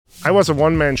I was a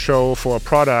one-man show for a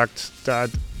product that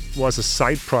was a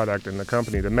side product in the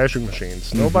company, the measuring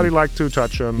machines. Nobody liked to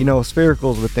touch them. You know,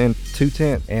 sphericals within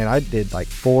 2/10, and I did like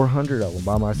 400 of them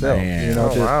by myself. Man. You know,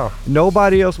 wow.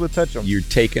 Nobody else would touch them. You're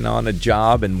taking on a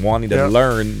job and wanting to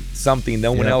learn something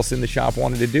no one else in the shop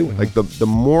wanted to do. Like the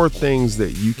more things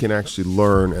that you can actually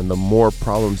learn and the more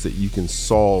problems that you can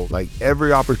solve, like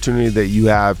every opportunity that you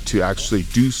have to actually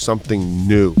do something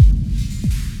new.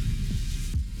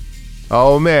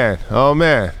 Oh man.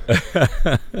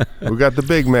 We got the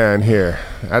big man here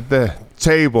at the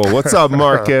table. What's up,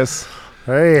 Markus?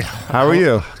 Hey. How are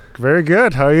you? Very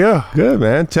good. How are you? Good,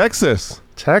 man. Texas.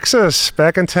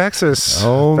 Back in Texas.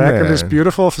 Oh, back man. in this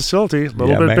beautiful facility. A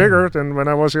little bit bigger than when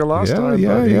I was here last time.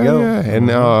 Yeah. And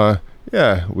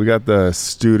we got the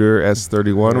Studer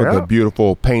S31 with the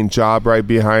beautiful paint job right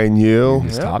behind you.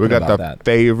 We got the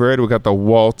favorite. We got the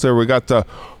Walter. We got the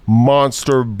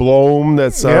Monster Bloom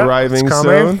that's arriving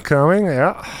soon. Coming,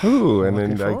 yeah. Ooh, and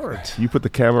then you put the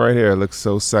camera right here. It looks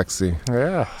so sexy.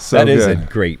 Yeah. So that good. is a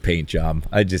great paint job.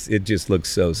 It just looks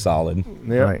so solid.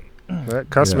 Yeah. Right.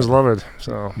 Customers love it.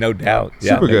 So No doubt.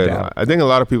 Super good. Doubt. I think a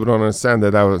lot of people don't understand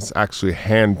that was actually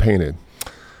hand painted,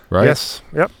 right? Yes.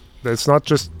 Yep. It's not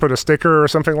just put a sticker or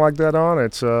something like that on.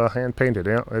 It's hand painted.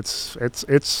 Yeah. It's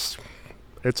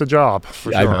a job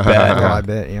for sure. I bet. I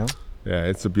bet, yeah. Yeah,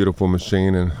 it's a beautiful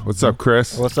machine. And what's up,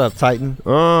 Chris? What's up, Titan?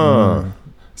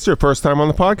 It's your first time on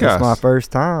the podcast. It's my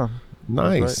first time.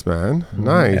 Nice, man.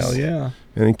 Nice. Hell yeah.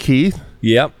 And then Keith,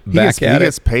 Yep. he Back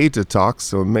gets paid to talk,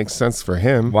 so it makes sense for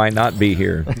him. Why not be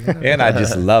here? And I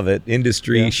just love it.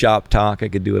 Industry, shop talk. I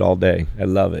could do it all day. I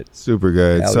love it. Super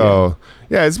good. Hell So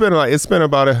it's been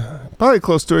about probably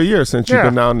close to a year since you've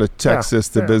been down to Texas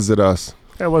to visit us.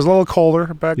 It was a little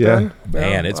colder back then.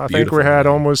 Man, it's I beautiful. think we had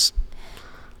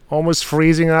almost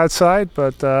freezing outside,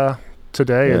 but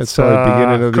today it's probably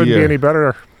beginning of the couldn't year. be any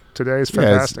better. Today is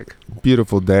fantastic.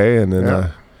 Beautiful day, and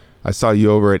then I saw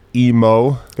you over at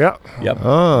Emo. Yeah. Yep.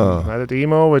 Oh, I did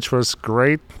Emo, which was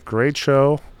great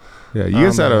show. yeah. You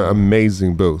guys had an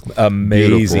amazing booth.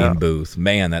 Amazing Beautiful. booth.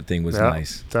 Man, that thing was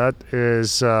nice. That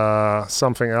is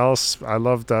something else. I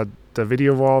love that the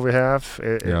video wall we have.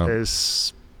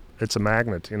 It's a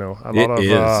magnet. You know, a lot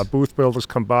of booth builders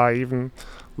come by, even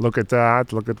look at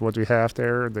that, look at what we have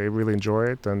there. They really enjoy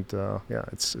it, and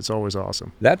it's always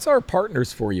awesome. That's our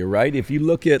partners for you, right? If you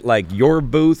look at like your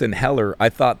booth and Heller, I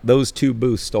thought those two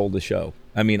booths stole the show.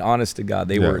 I mean, honest to God,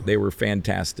 they were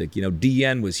fantastic. You know,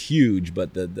 DN was huge,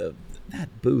 but that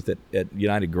booth at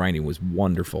United Grinding was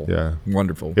wonderful. Yeah,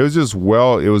 wonderful. It was just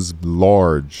it was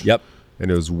large. Yep.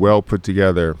 And it was well put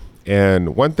together.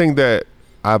 And one thing that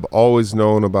I've always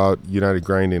known about United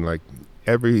Grinding, like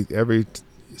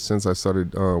since I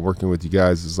started working with you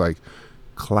guys, is like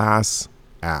class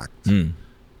act.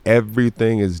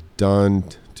 Everything is done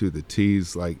to the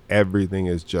T's. Like everything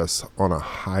is just on a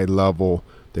high level.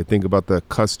 They think about the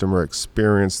customer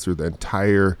experience through the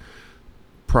entire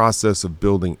process of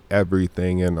building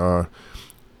everything. And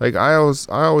like I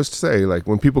always say, like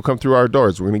when people come through our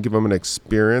doors, we're gonna give them an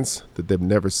experience that they've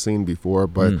never seen before.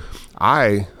 But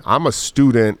I'm a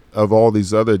student of all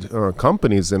these other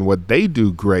companies and what they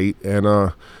do great.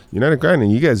 And United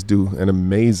Grinding, you guys do an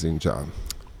amazing job.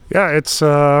 Yeah, it's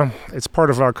part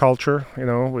of our culture. You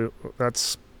know,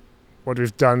 that's what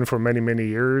we've done for many, many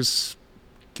years.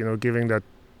 You know, giving that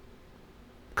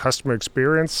customer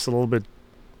experience a little bit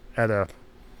at a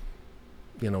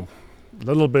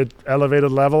little bit elevated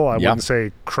level. I wouldn't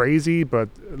say crazy, but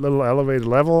a little elevated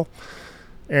level.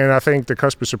 And I think the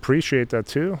customers appreciate that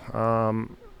too.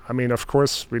 I mean, of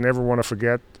course, we never want to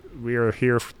forget we are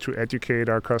here to educate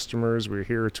our customers. We're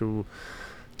here to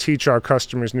teach our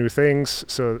customers new things.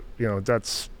 So, you know,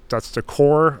 that's the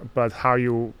core, but how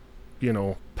you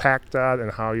pack that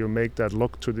and how you make that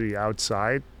look to the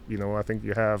outside, you know, I think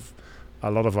you have a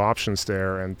lot of options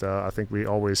there. And I think we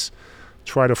always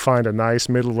try to find a nice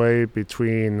middle way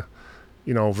between,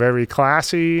 you know, very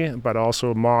classy, but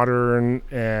also modern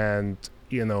and,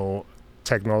 you know,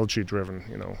 technology driven,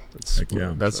 you know.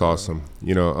 That's awesome.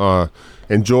 You know,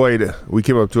 enjoyed. We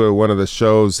came up to one of the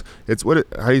shows. It's how do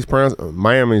you pronounce it?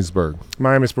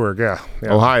 Miamisburg, yeah.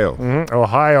 Ohio. Mm-hmm.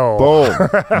 Ohio.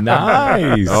 Boom.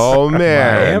 Nice. Oh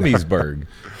man. Miamisburg.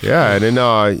 Yeah, and then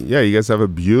you guys have a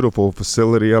beautiful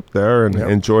facility up there, and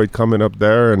enjoyed coming up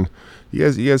there, and you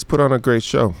guys put on a great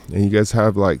show, and you guys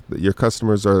have like your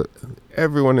customers are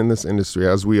everyone in this industry,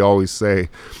 as we always say,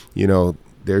 you know,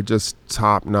 they're just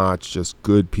top notch, just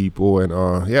good people, and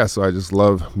so I just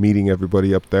love meeting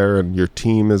everybody up there, and your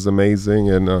team is amazing,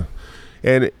 and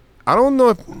I don't know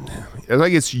if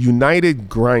like it's United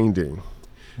Grinding.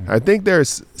 I think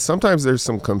sometimes there's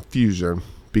some confusion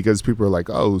because people are like,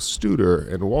 oh,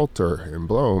 Studer and Walter and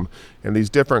Blom and these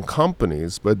different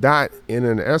companies. But that, in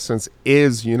an essence,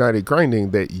 is United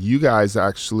Grinding, that you guys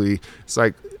actually, it's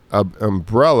like an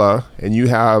umbrella, and you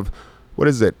have, what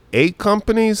is it, 8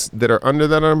 companies that are under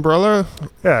that umbrella?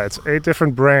 Yeah, it's 8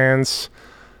 different brands.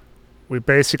 We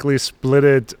basically split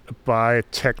it by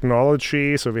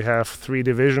technology. So we have 3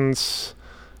 divisions.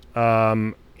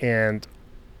 And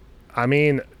I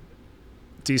mean,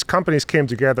 these companies came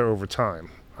together over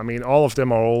time. I mean, all of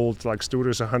them are old, like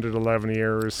Studer's 111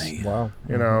 years. Wow.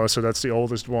 You know, so that's the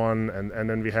oldest one. And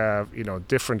then we have, you know,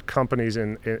 different companies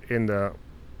in the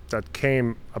that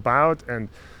came about. And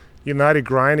United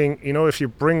Grinding, you know, if you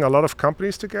bring a lot of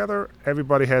companies together,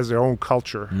 everybody has their own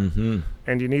culture. Mm-hmm.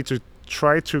 And you need to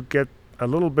try to get a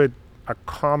little bit a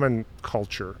common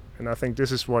culture. And I think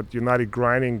this is what United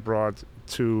Grinding brought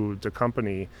to the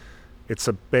company. It's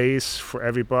a base for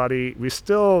everybody. We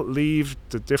still leave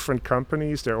the different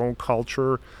companies their own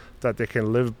culture that they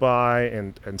can live by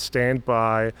and stand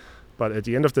by. But at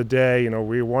the end of the day, you know,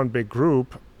 we're one big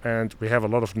group and we have a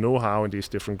lot of know-how in these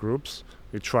different groups.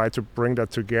 We try to bring that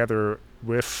together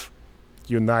with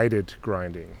United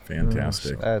Grinding.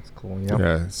 Fantastic. That's cool. Yep.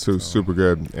 Yeah, super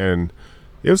good. And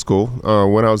it was cool.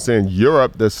 When I was in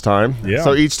Europe this time,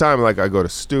 so each time, like, I go to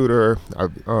Studer, I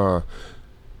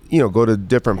go to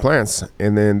different plants,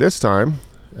 and then this time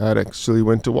I actually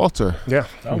went to Walter. Yeah.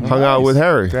 Hung out with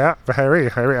Harry. Yeah, Harry.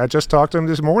 I just talked to him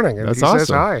this morning, and That's he awesome. says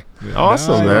hi.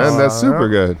 Awesome, man. That's super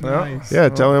good. Nice. Yeah,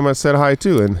 tell him I said hi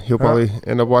too, and he'll probably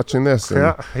end up watching this.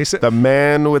 And He said the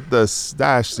man with the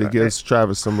stash that gives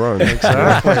Travis some run.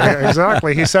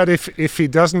 exactly. He said if he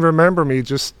doesn't remember me,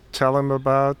 just tell him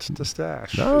about the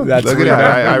stash. No, That's look at weird.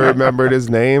 that. I remembered his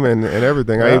name and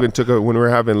everything. I Yeah. even when we were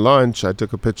having lunch, I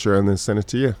took a picture and then sent it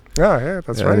to you. Yeah,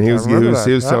 that's right. And he was I remember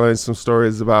that. telling some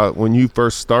stories about when you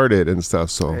first started and stuff.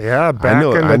 So Yeah, back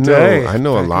I in the day. I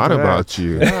know a Back lot in the day. about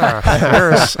you.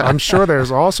 Yeah, I'm sure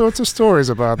there's all sorts of stories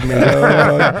about me.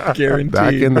 Guaranteed.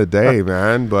 Back in the day,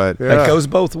 man. But Yeah. That goes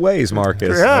both ways,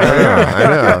 Marcus. I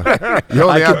know. You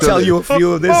only I have can tell you a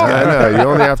few of this I guy. know. You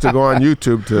only have to go on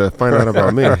YouTube to find out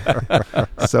about me.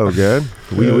 So good.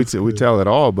 We tell it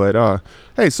all. But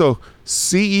hey, so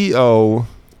CEO,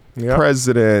 Yeah.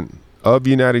 President of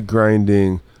United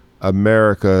Grinding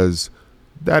Americas,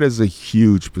 that is a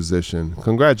huge position.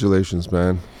 Congratulations,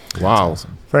 man. Wow.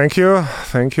 Awesome. Thank you.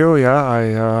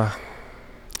 Yeah,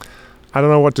 I don't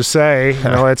know what to say. You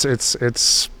know,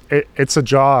 it's a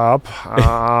job.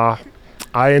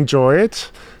 I enjoy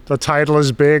it. The title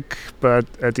is big, but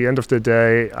at the end of the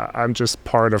day, I'm just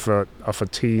part of a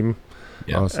team.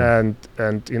 Yeah. Awesome.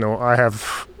 And you know, I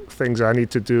have things I need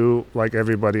to do, like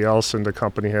everybody else in the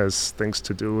company has things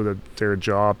to do, their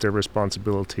job, their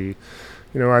responsibility.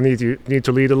 You know, I need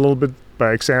to lead a little bit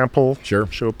by example. Sure.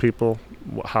 Show people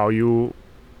how you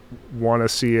want to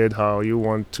see it, how you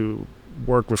want to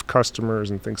work with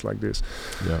customers and things like this.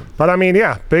 Yeah. But I mean,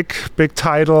 yeah, big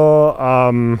title.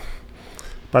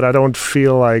 But I don't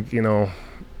feel like, you know,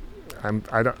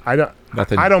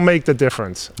 Nothing. I don't make the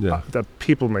difference. Yeah. The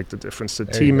people make the difference. The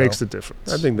There team you go. makes the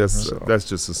difference. I think that's So- that's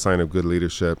just a sign of good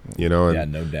leadership, you know. And Yeah,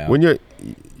 no doubt. when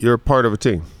you're part of a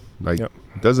team, like, Yep.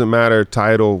 doesn't matter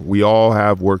title, we all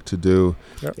have work to do.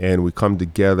 Yep. And we come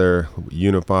together,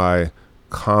 unify,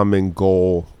 common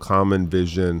goal, common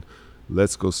vision.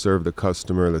 Let's go serve the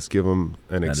customer. Let's give them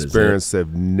an That is experience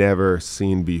they've never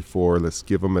seen before. Let's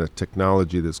give them a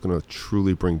technology that's going to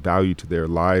truly bring value to their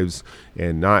lives,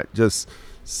 and not just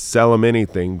sell them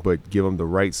anything, but give them the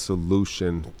right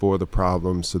solution for the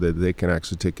problem so that they can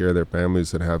actually take care of their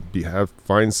families and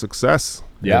find success.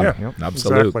 Yeah, Yeah.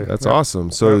 absolutely. Exactly. That's Yeah. awesome.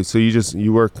 So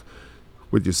you work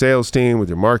with your sales team, with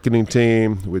your marketing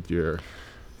team, with your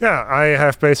Yeah, I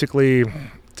have basically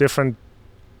different.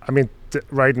 I mean,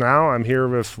 right now I'm here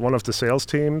with one of the sales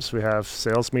teams. We have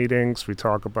sales meetings. We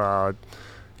talk about,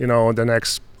 you know, the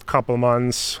next couple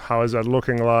months. How is that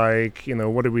looking like? You know,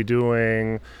 what are we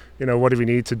doing? You know, what do we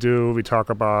need to do? We talk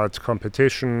about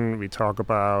competition. We talk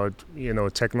about, you know,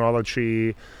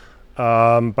 technology.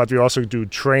 But we also do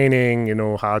training, you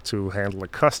know, how to handle a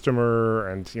customer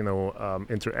and, you know,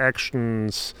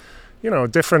 interactions, you know,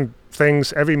 different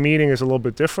things. Every meeting is a little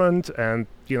bit different. And,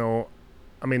 you know,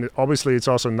 I mean, obviously it's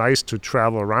also nice to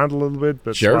travel around a little bit.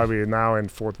 That's Sure. why we're now in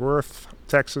Fort Worth,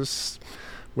 Texas,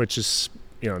 which is,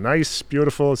 you know, nice,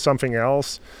 beautiful, it's something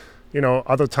else. You know,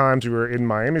 other times we were in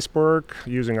Miamisburg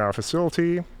using our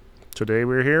facility. Today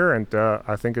we're here, and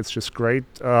I think it's just great.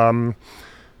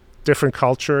 Different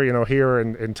culture, you know, here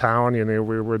in town. You know,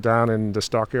 we were down in the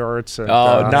stockyards and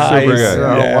Oh, nice. Super good.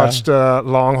 Yeah. watched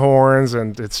Longhorns,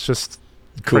 and it's just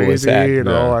crazy, you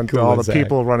know, and Cool all as the heck.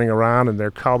 people running around in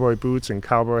their cowboy boots and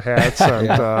cowboy hats,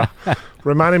 and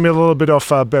reminded me a little bit of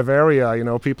Bavaria. You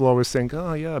know, people always think,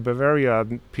 oh yeah, Bavaria,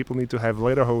 people need to have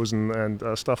lederhosen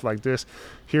and stuff like this.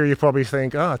 Here you probably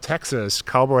think, oh, Texas,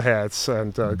 cowboy hats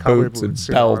and cowboy Boots and boots.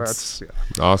 You know, belts. that's,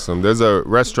 yeah. Awesome. There's a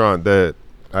restaurant that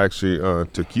I actually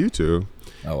took you to.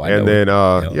 Oh, I and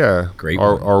know. then Yeah. yeah, Great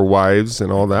one. our wives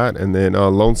and all that, and then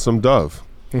Lonesome Dove.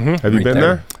 Have you Right been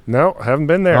there? No, haven't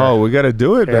been there. Oh, we got to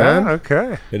do it, yeah, man.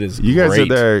 okay. It is You guys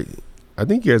great. are there. I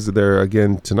think you guys are there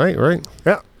again tonight, right?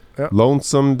 Yeah. Yeah.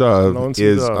 Lonesome Dove Lonesome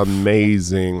is Dove.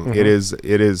 amazing. It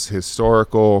is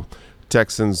historical.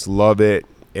 Texans love it,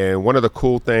 and one of the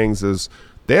cool things is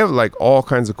they have like all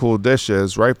kinds of cool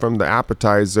dishes right from the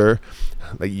appetizer.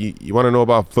 Like you want to know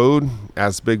about food?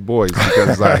 Ask Big Boys,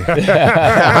 because like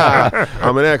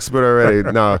I'm an expert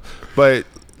already. No, but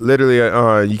literally,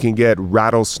 you can get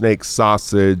rattlesnake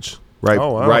sausage right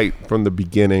Oh, wow. right from the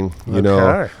beginning. You know,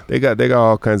 Okay. they got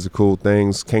all kinds of cool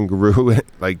things. Kangaroo,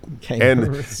 like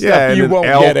Kangaroo. and Stuff and you an won't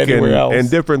elk get anywhere else. and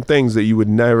different things that you would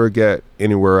never get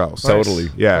anywhere else. Totally.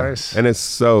 Yeah, Nice. and it's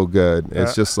so good.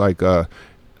 It's just like I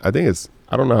think it's,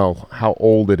 I don't know how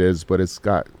old it is, but it's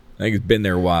got, I think it's been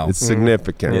there a while. it's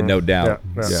significant. Yeah, no doubt.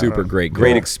 Yeah, yeah. Super Yeah. great.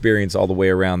 Great experience all the way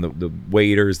around. The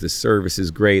waiters, the service is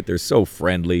great. They're so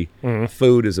friendly.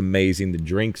 Food is amazing. The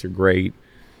drinks are great.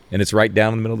 And it's right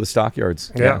down in the middle of the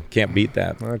stockyards. Yeah. Can't beat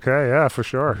that. Okay, yeah, for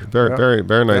sure. Very, Yeah. very,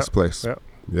 very nice Yeah. place. Yeah.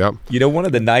 Yep. You know, one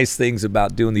of the nice things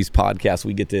about doing these podcasts,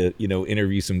 we get to, you know,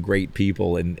 interview some great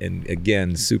people. And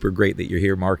again, super great that you're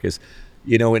here, Markus.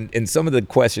 You know, and some of the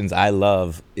questions I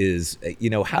love is,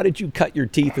 you know, how did you cut your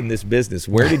teeth in this business?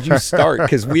 Where did you start?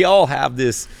 Because we all have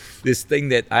this thing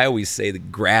that I always say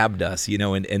that grabbed us, you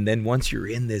know, and then once you're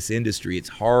in this industry, it's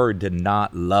hard to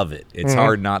not love it. It's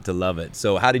hard not to love it.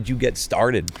 So how did you get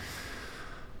started?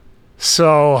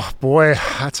 So, boy,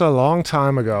 that's a long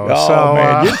time ago. Oh, so,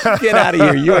 man, get out of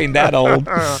here. You ain't that old.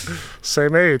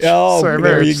 same age. Oh, same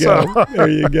there age. you go. So, There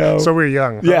you go. so we're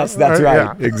young. Yes, that's right.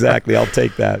 Yeah. Exactly. I'll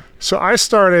take that. So I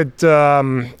started.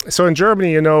 So in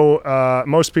Germany, you know,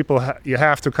 most people you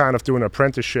have to kind of do an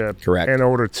apprenticeship Correct. in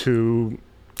order to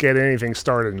get anything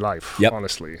started in life. Yep.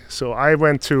 Honestly, so I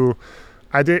went to.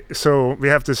 I did. So we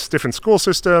have this different school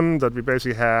system that we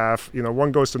basically have. You know,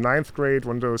 one goes to 9th grade,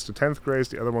 one goes to 10th grade,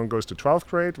 the other one goes to 12th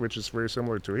grade, which is very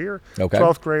similar to here. Okay.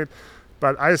 12th grade,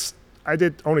 but I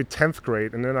did only 10th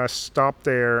grade, and then I stopped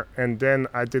there, and then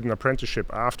I did an apprenticeship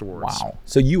afterwards. Wow.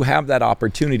 So you have that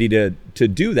opportunity to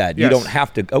do that. You Yes. don't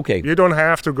have to. Okay. You don't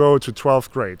have to go to 12th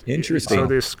grade. Interesting. So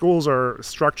the schools are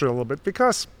structured a little bit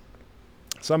because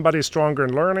somebody's stronger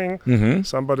in learning,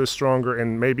 somebody's stronger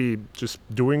in maybe just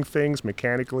doing things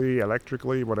mechanically,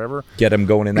 electrically, whatever. Get them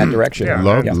going in that direction. Yeah.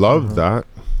 Love that.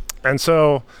 And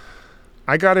so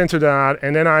I got into that,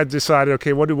 and then I decided,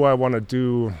 okay, what do I want to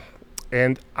do?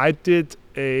 And I did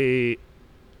a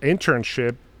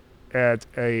internship at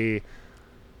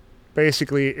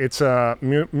basically it's a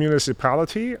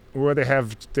municipality where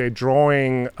they're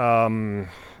drawing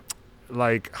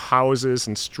like houses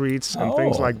and streets and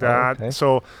things Oh, like that. okay.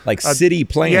 So Like city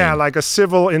planning. yeah, like a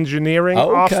civil engineering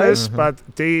Okay. office, but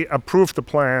they approve the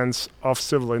plans of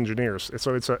civil engineers.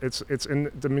 So it's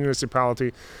in the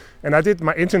municipality, and I did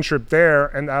my internship there,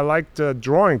 and I liked the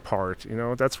drawing part. You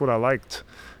know, that's what I liked.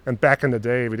 And back in the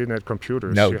day, we didn't have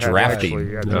computers. No, You had drafting.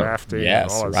 actually, Yeah. drafting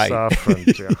Yes, and all that right. stuff.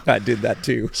 And, yeah. I did that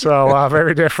too. So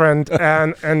very different.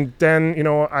 And then, you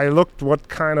know, I looked what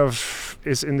kind of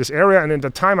is in this area. And in the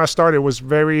time I started, it was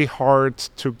very hard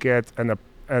to get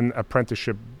an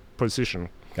apprenticeship position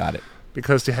Got it.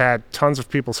 because they had tons of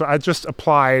people. So I just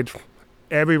applied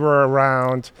everywhere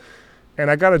around,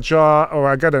 and I got a job, or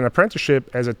I got an apprenticeship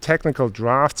as a technical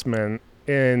draftsman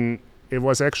in. It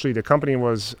was actually, the company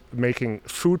was making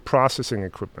food processing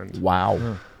equipment. Wow.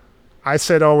 I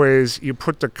said always, you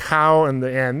put the cow in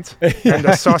the end and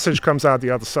the sausage comes out the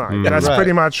other side. That's Right.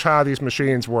 pretty much how these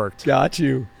machines worked. Got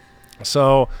you.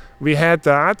 So we had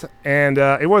that, and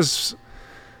it was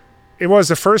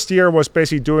the first year was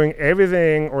basically doing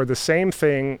everything or the same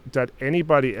thing that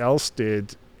anybody else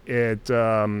did. It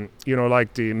you know,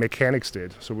 like the mechanics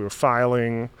did. So we were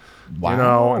filing, Wow. you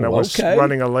know, and I was okay.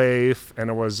 running a lathe, and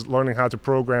I was learning how to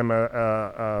program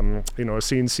a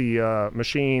CNC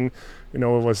machine. You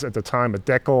know, it was at the time a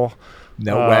decal.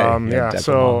 No way. Yeah, Deckel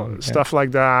so model. Yeah. stuff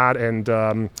like that,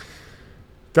 and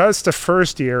that's the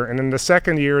first year, and then the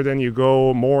second year, then you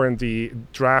go more in the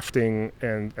drafting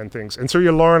and things, and so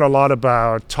you learn a lot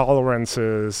about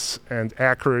tolerances and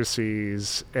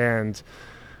accuracies, and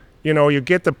you know, you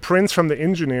get the prints from the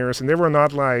engineers, and they were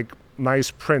not like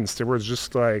nice prints; they were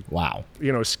just like Wow.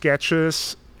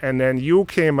 sketches, and then you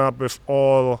came up with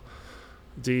all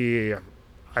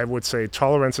I would say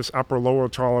tolerances, upper, lower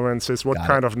tolerances, what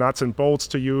kind of nuts and bolts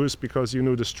to use, because you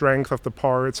knew the strength of the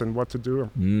parts and what to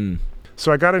do.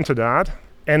 So I got into that.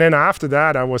 And then after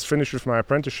that, I was finished with my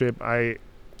apprenticeship. I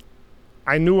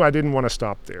knew I didn't want to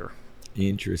stop there.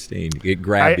 Interesting. It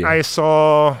grabbed you. I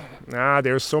saw,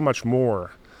 there's so much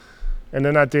more. And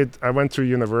then I went to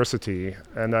university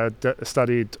and I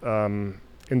studied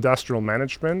industrial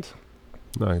management.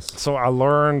 Nice. So I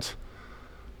learned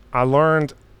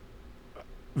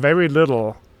very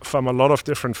little from a lot of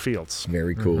different fields.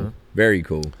 Very cool. Very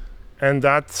cool. And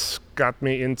that got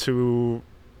me into,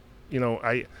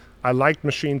 I liked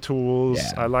machine tools.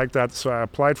 Yeah. I liked that. So I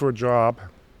applied for a job,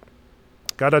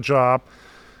 got a job.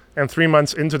 And 3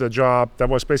 months into the job, that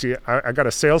was basically, I got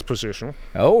a sales position.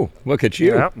 Oh, look at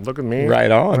you. Yeah, look at me.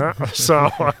 Right on. So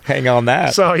hang on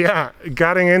that. So yeah,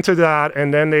 getting into that.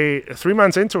 And then 3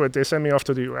 months into it, they sent me off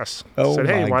to the US. Oh, said,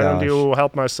 hey, my why don't gosh. you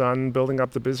help my son building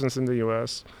up the business in the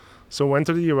US? So went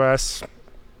to the US.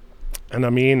 And I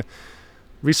mean,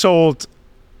 we sold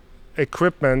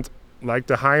equipment like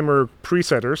the Heimer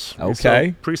presetters. We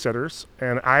Okay. sold presetters.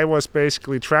 And I was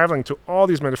basically traveling to all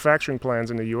these manufacturing plants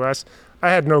in the US. I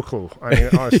had no clue. I mean,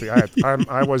 honestly,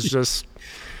 I was just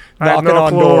knocking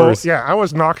on doors. Yeah, I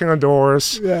was knocking on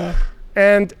doors. Yeah.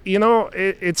 And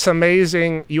it's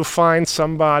amazing. You find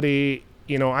somebody.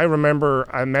 I remember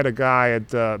I met a guy at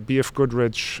BF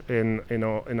Goodrich in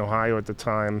Ohio at the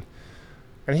time,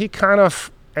 and he kind of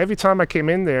every time I came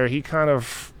in there, he kind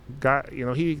of got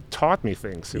he taught me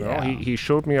things. Yeah. He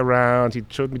showed me around. He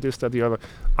showed me this, that, the other.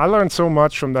 I learned so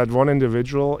much from that one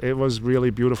individual. It was really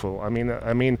beautiful. I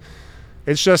mean.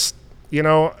 It's just,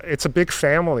 it's a big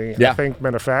family, Yeah. I think,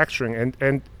 manufacturing.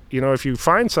 And if you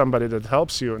find somebody that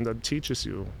helps you and that teaches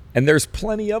you. And there's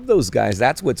plenty of those guys.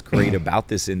 That's what's great about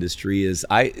this industry is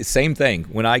same thing.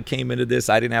 When I came into this,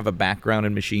 I didn't have a background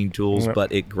in machine tools,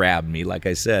 but it grabbed me, like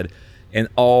I said. And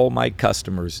all my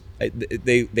customers,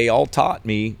 they all taught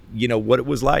me, what it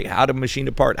was like, how to machine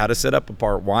a part, how to set up a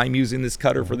part, why I'm using this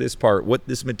cutter for this part, what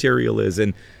this material is,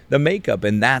 and the makeup.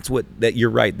 And that's that you're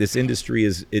right. This industry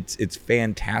it's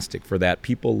fantastic for that.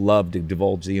 People love to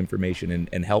divulge the information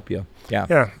and help you. Yeah.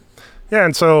 Yeah. Yeah.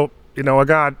 And so, I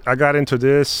got into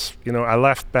this, I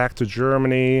left back to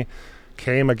Germany,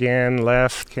 came again,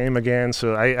 left, came again.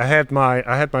 So I had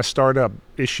my startup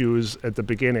issues at the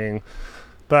beginning.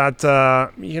 But,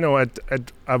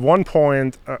 at one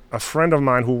point, a friend of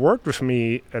mine who worked with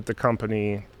me at the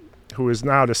company, who is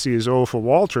now the CSO for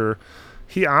Walter,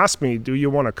 he asked me, do you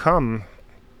want to come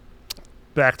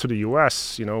back to the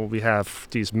U.S.? We have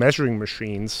these measuring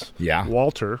machines. Yeah.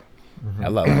 Walter.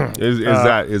 Hello.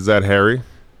 Is that Harry?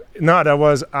 No, that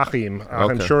was Achim.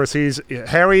 Okay. Sure.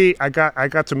 Harry. I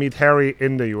got to meet Harry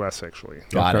in the U.S. actually.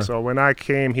 Got it. So when I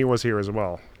came, he was here as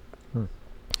well.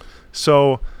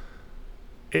 So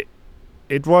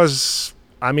it was.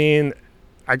 I mean,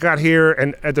 I got here,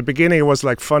 and at the beginning it was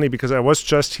like funny because I was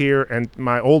just here, and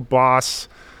my old boss,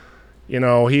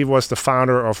 he was the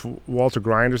founder of Walter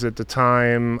Grinders at the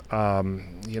time.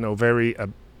 Very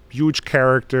huge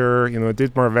character.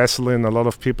 Dietmar Wesselin. A lot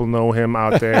of people know him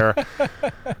out there.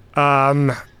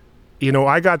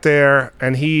 I got there,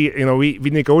 and he, we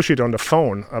negotiated on the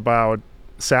phone about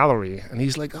salary, and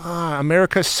he's like,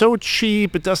 America's so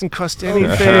cheap, it doesn't cost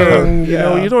anything.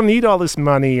 You don't need all this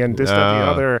money and this, that, the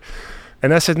other.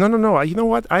 And I said, no, you know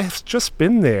what? I've just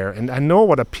been there, and I know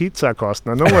what a pizza costs,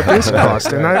 and I know what this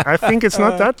costs, and I think it's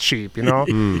not that cheap,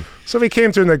 So we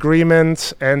came to an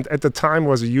agreement, and at the time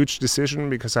was a huge decision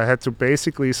because I had to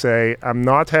basically say, I'm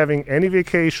not having any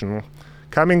vacation.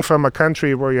 Coming from a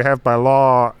country where you have by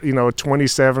law,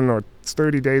 27 or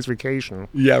 30 days vacation.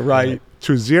 Yeah, right.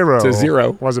 To zero. To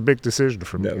zero. Was a big decision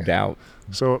for me. No doubt.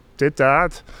 So did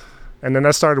that, and then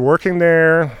I started working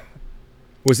there.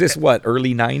 Was this what,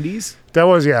 early 90s? That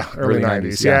was, early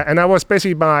 90s. yeah. And I was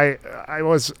basically I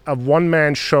was a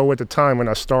one-man show at the time when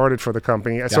I started for the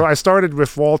company. Yeah. So I started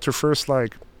with Walter first,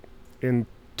 like, in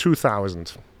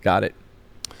 2000. Got it.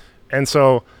 And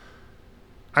so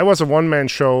I was a one-man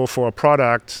show for a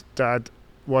product that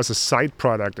was a side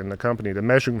product in the company, the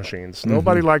measuring machines.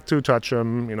 Nobody liked to touch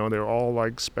them. They're all,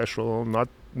 like, special,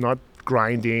 not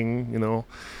grinding,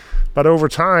 But over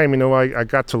time, I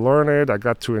got to learn it. I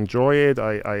got to enjoy it.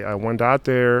 I went out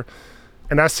there,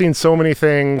 and I've seen so many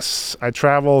things. I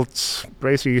traveled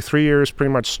basically 3 years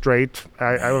pretty much straight.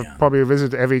 I would probably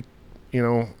visit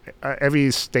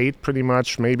every state pretty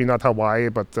much, maybe not Hawaii,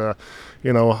 but,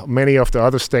 many of the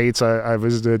other states I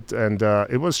visited, and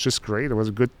it was just great. It was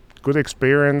a good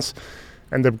experience.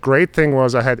 And the great thing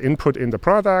was I had input in the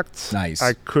product. Nice.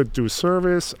 I could do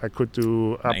service. I could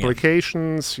do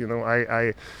applications.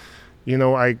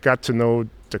 I got to know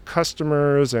the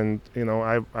customers, and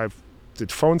I've did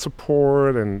phone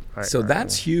support, and so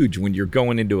that's huge when you're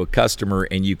going into a customer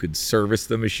and you could service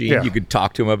the machine. Yeah. You could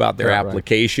talk to them about their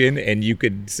application, and you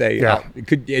could say,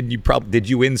 did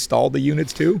you install the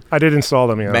units too? I did install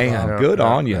them. Yeah, man, good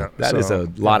on you. That is a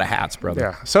lot of hats, brother.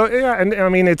 Yeah. So and I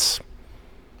mean it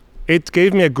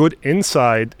gave me a good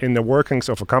insight in the workings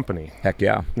of a company. Heck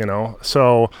yeah.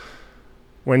 So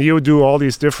when you do all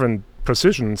these different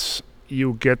positions,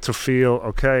 you get to feel,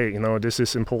 okay, this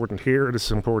is important here, this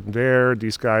is important there.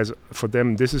 These guys, for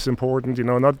them, this is important.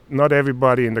 Not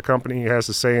everybody in the company has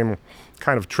the same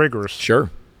kind of triggers. Sure.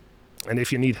 And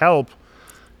if you need help,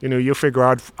 you figure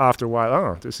out after a while,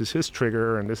 oh, this is his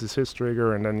trigger and this is his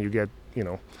trigger, and then you get,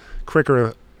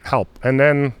 quicker help. And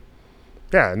then,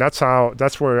 and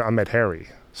that's where I met Harry.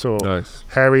 So nice.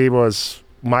 Harry was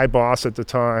my boss at the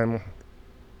time,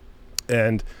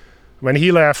 and when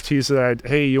he left, he said,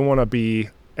 hey, you want to be,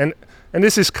 and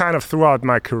this is kind of throughout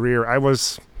my career, I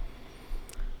was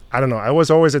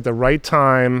always at the right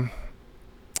time,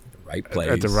 right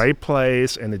place. At the right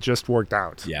place, and it just worked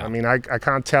out. Yeah. I mean, I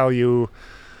can't tell you,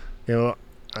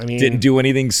 didn't do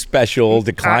anything special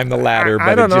to climb the ladder,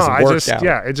 but it just worked out.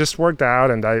 Yeah, it just worked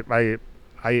out, and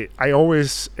I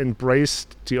always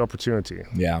embraced the opportunity.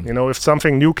 Yeah. If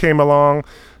something new came along,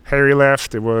 Harry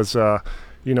left, it was, a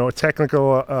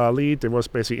technical lead. It was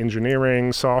basically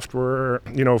engineering, software,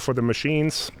 for the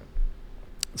machines.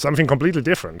 Something completely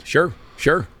different. Sure.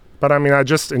 But I mean, I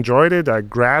just enjoyed it. I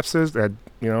grasped it.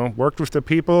 I, worked with the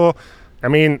people. I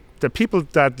mean, the people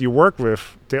that you work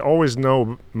with, they always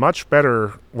know much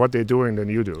better what they're doing than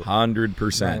you do.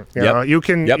 100%. You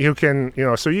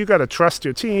can, so you got to trust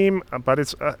your team, but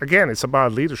it's, again, it's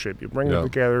about leadership. You bring them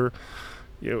together.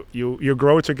 You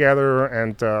grow together,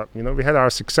 and we had our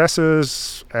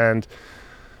successes, and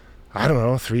I don't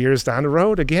know, 3 years down the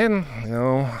road again,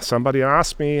 somebody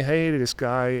asked me, hey, this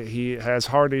guy, he has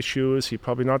heart issues, he's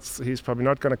probably not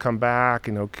going to come back,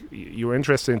 you're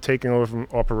interested in taking over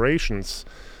operations,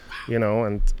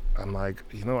 and I'm like,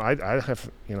 I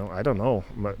have, I don't know,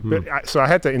 but so I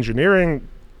had the engineering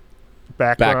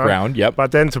background, yep.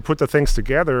 But then to put the things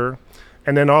together.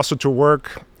 And then also to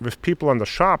work with people on the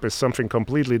shop is something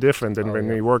completely different than when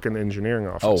you work in the engineering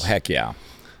office. Oh, heck yeah.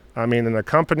 I mean, in a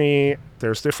company,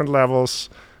 there's different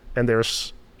levels, and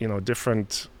there's,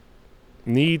 different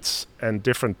needs and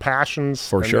different passions.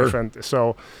 For sure. And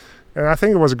I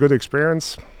think it was a good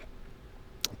experience.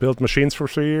 Built machines for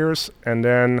 3 years, and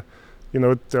then,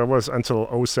 there was until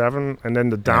 2007, and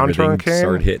then the downturn came.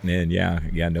 Started hitting in,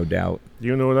 yeah, no doubt.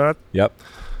 You know that? Yep.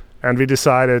 And we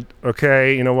decided,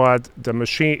 okay, you know what? The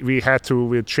machine we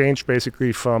changed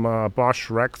basically from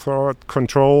Bosch Rec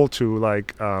control to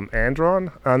like Andron,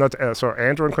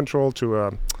 Andron control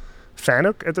to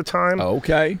Fanuc at the time.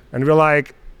 Okay. And we're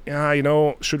like,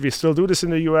 should we still do this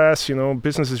in the U.S.?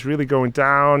 Business is really going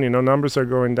down. Numbers are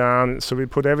going down. So we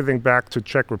put everything back to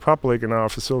Czech Republic in our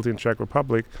facility in Czech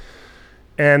Republic.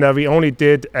 And we only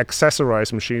did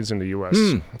accessorize machines in the U.S.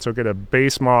 So get a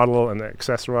base model and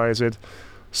accessorize it.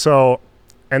 So,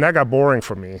 and that got boring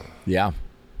for me. Yeah.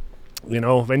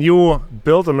 When you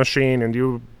build a machine and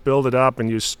you build it up and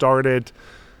you start it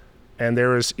and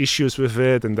there is issues with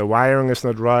it and the wiring is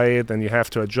not right and you have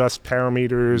to adjust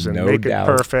parameters and make it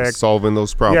perfect. Solving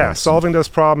those problems. Yeah, solving those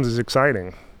problems is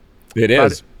exciting. It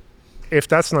is. But if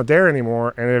that's not there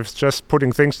anymore and if it's just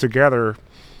putting things together,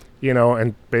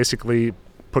 and basically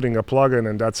putting a plug in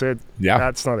and that's it,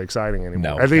 that's not exciting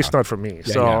anymore. No, at least not for me.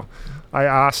 Yeah, I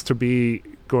asked to be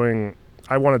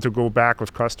I wanted to go back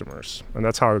with customers, and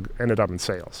that's how I ended up in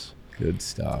sales. Good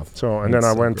stuff. So, and then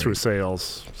I went through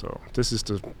sales. So this is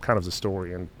the kind of the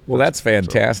story. And well, that's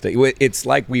fantastic. So. It's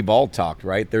like we've all talked,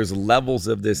 right? There's levels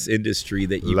of this industry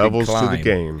that you levels can climb, to the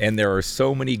game, and there are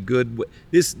so many good.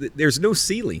 There's no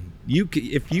ceiling.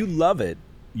 If you love it,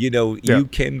 you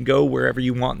can go wherever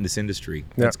you want in this industry.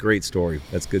 That's a great story.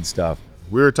 That's good stuff.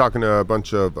 We were talking to a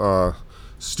bunch of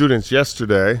students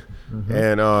yesterday. Mm-hmm.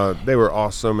 And they were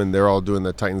awesome, and they're all doing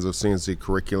the Titans of CNC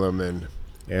curriculum, and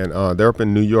they're up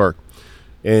in New York.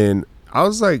 And I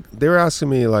was like, they were asking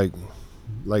me like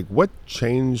what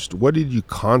changed? What did you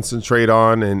concentrate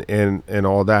on, and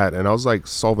all that? And I was like,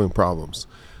 solving problems.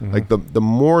 Mm-hmm. Like the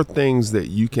more things that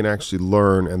you can actually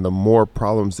learn, and the more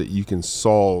problems that you can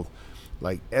solve.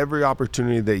 Like every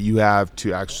opportunity that you have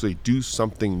to actually do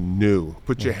something new,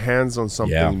 put your hands on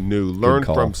something new, learn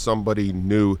from somebody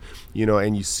new,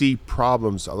 and you see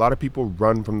problems. A lot of people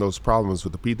run from those problems,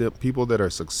 but the people that are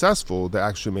successful, that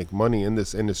actually make money in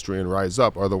this industry and rise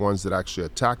up, are the ones that actually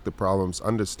attack the problems,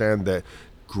 understand that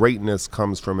greatness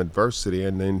comes from adversity,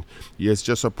 and then it's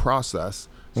just a process.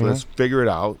 So let's figure it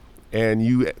out. and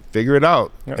you figure it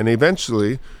out. Yep. And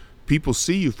eventually people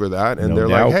see you for that, and No they're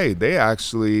doubt. like, hey, they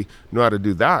actually know how to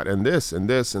do that and this and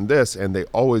this and this, and they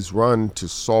always run to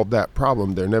solve that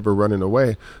problem. They're never running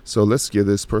away. So let's give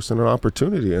this person an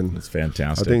opportunity. And That's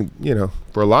fantastic. I think,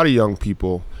 for a lot of young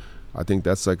people, I think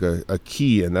that's like a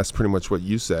key, and that's pretty much what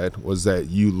you said, was that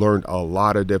you learned a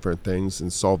lot of different things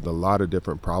and solved a lot of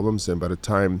different problems. And by the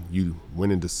time you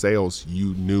went into sales,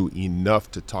 you knew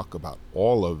enough to talk about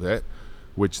all of it,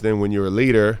 which then when you're a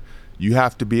leader, you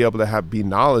have to be able to be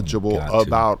knowledgeable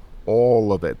about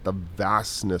all of it, the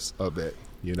vastness of it,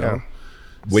 Yeah.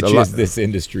 Which So is this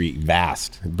industry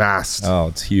vast. Vast. Oh,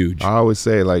 it's huge. I always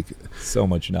say, like, So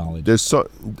much knowledge. there's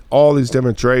all these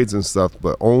different trades and stuff,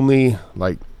 but only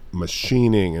like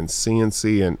machining and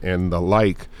CNC and the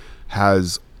like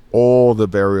has all the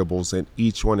variables, and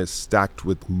each one is stacked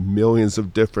with millions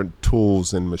of different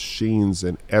tools and machines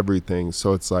and everything.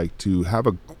 So it's like, to have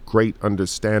a great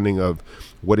understanding of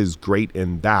what is great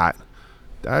in that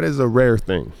is a rare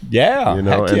thing. Yeah. And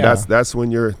heck yeah. that's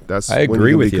when I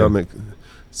agree with you. become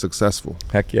successful.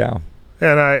 Heck yeah.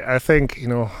 And I think,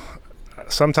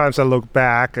 sometimes I look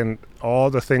back and all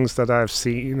the things that I've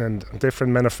seen and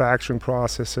different manufacturing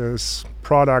processes,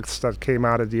 products that came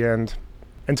out at the end.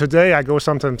 And today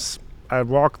I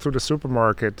walk through the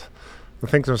supermarket and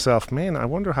think to myself, man, I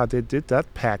wonder how they did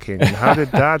that packing, and how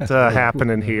did that happen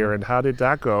in here, and how did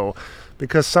that go?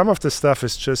 Because some of the stuff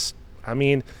is just,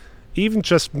 even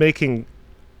just making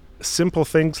simple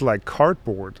things like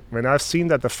cardboard. When I've seen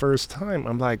that the first time,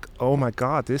 I'm like, oh my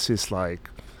God, this is like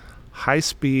high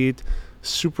speed,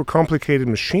 super complicated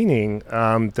machining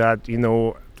that,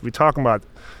 we're talking about,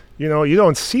 you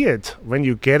don't see it when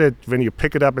you get it, when you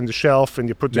pick it up in the shelf and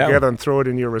you put No. together and throw it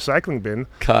in your recycling bin.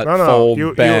 Cut,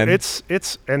 fold, bend. It's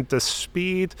and the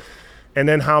speed, and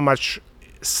then how much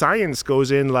science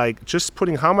goes in, like just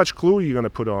putting how much glue you're going to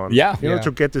put on,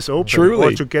 to get this open,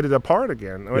 Truly. or to get it apart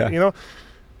again. Yeah.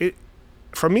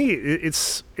 For me,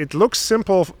 it looks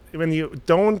simple when you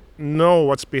don't know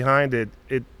what's behind it.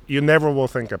 You never will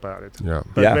think about it. Yeah.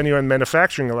 But when you're in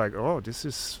manufacturing, you're like, oh, this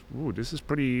is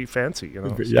pretty fancy.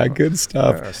 Yeah, good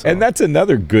stuff. Yeah, so- And that's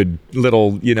another good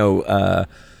little,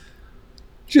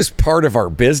 just part of our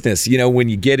business. When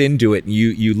you get into it,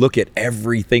 you look at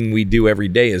everything we do every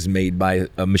day is made by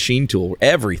a machine tool,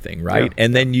 everything, right? Yeah.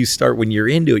 And then you start, when you're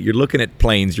into it, you're looking at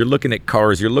planes, you're looking at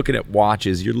cars, you're looking at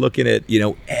watches, you're looking at,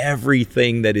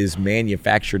 everything that is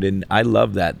manufactured. And I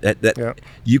love that Yeah.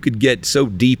 you could get so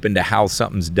deep into how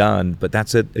something's done, but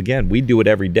that's it. Again, we do it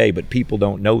every day, but people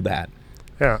don't know that.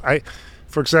 Yeah,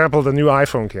 for example, the new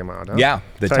iPhone came out. Huh? Yeah,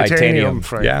 the titanium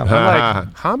frame. Yeah. I'm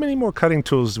like, how many more cutting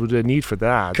tools would they need for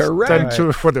that? Correct.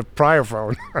 Than for the prior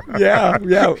phone. Yeah.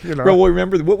 know. Well,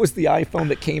 remember, what was the iPhone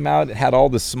that came out? It had all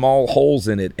the small holes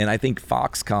in it. And I think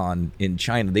Foxconn in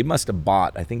China, they must have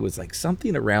bought, I think it was like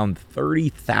something around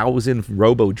 30,000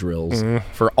 robo-drills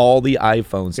for all the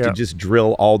iPhones to just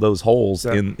drill all those holes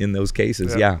in those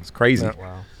cases. Yeah, it's crazy. Yeah.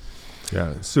 Wow.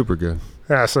 Yeah, super good.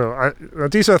 Yeah, so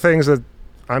these are things that,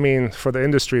 for the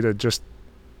industry that just,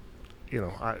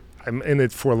 I'm in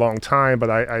it for a long time, but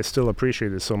I still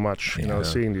appreciate it so much,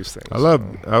 seeing these things. I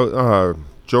love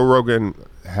Joe Rogan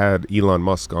had Elon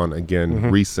Musk on again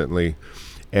recently,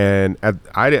 and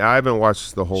I haven't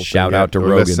watched the whole Shout thing out yet, to or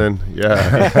Rogan. listen.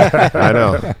 Yeah, I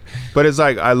know, but it's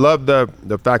like, I love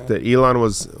the fact that Elon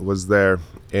was there,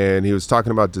 and he was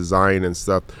talking about design and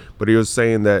stuff, but he was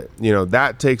saying that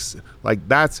that takes, like,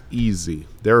 that's easy.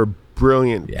 There are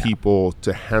brilliant people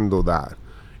to handle that.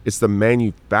 It's the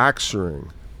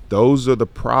manufacturing. Those are the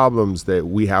problems that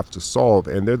we have to solve,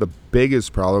 and they're the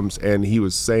biggest problems. And he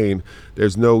was saying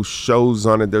there's no shows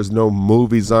on it, there's no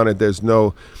movies on it,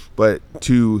 but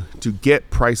to get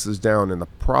prices down and the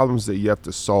problems that you have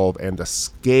to solve and the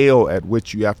scale at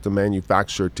which you have to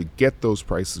manufacture to get those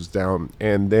prices down,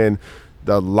 and then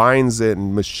the lines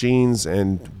and machines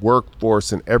and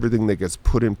workforce and everything that gets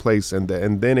put in place, and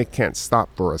then it can't stop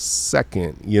for a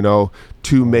second,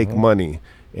 to make money.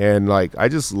 And like, I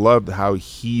just loved how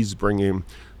he's bringing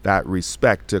that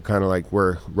respect to kind of like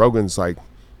where Rogan's like,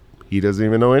 he doesn't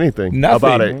even know anything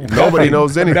about it. Nobody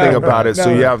knows anything about it.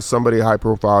 So you have somebody high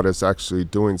profile that's actually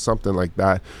doing something like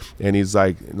that. And he's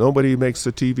like, nobody makes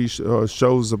the TV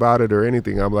shows about it or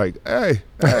anything. I'm like, hey.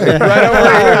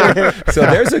 Right over here. So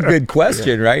there's a good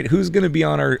question, right? Who's going to be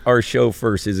on our show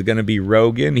first? Is it going to be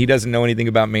Rogan? He doesn't know anything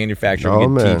about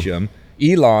manufacturing. We can teach him.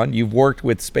 Elon, you've worked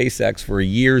with SpaceX for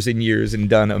years and years and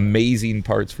done amazing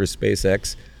parts for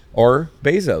SpaceX. Or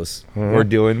Bezos. We're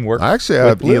doing work. I actually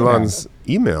have Elon's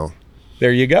email.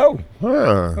 There you go.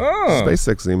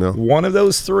 SpaceX email. One of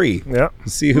those three. Yeah.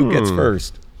 See who gets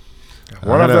first.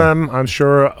 One of them, I'm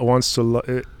sure,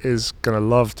 is gonna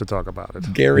love to talk about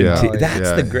it. Guaranteed.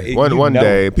 That's the great. One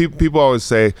day, people always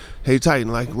say, "Hey,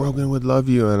 Titan, like Rogan would love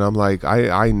you," and I'm like,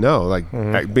 I know,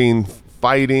 like being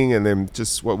fighting, and then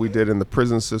just what we did in the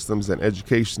prison systems and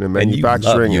education and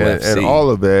manufacturing and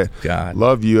all of it. God.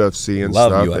 Love UFC and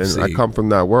Love stuff, UFC. and I come from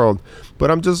that world.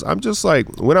 But I'm just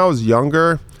like, when I was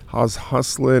younger, I was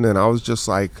hustling, and I was just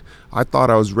like, I thought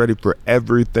I was ready for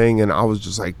everything, and I was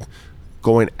just like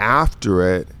going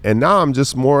after it. And now I'm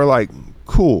just more like,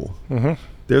 cool.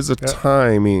 There's a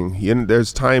timing,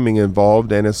 there's timing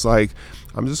involved, and it's like,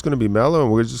 I'm just going to be mellow,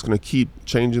 and we're just going to keep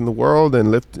changing the world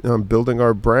and building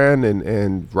our brand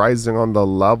and rising on the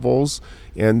levels.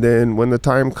 And then when the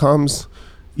time comes,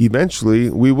 eventually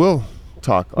we will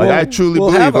talk. Like, I truly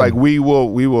believe, like, we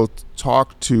will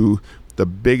talk to the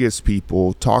biggest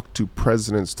people, talk to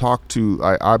presidents, talk to,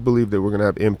 I believe that we're going to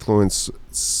have influence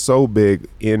so big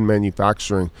in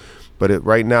manufacturing. But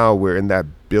right now we're in that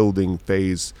building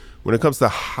phase. When it comes to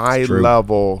high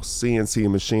level CNC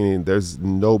machining, there's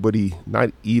nobody, not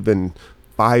even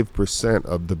 5%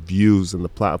 of the views in the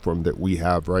platform that we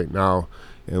have right now.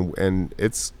 And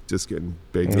it's just getting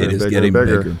bigger and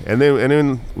bigger. And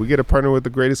then we get to partner with the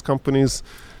greatest companies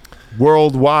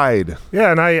worldwide.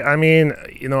 Yeah, and I mean,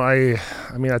 I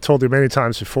told you many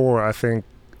times before, I think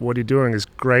what you're doing is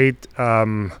great.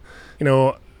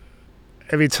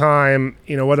 Every time,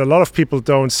 what a lot of people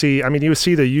don't see, I mean, you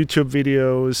see the YouTube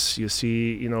videos, you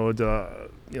see, on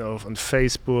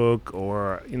Facebook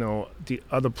or, the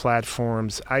other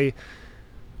platforms.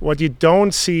 What you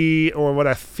don't see, or what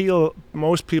I feel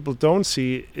most people don't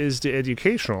see, is the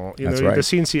educational, the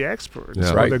CNC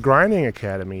experts, or the Grinding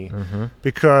Academy,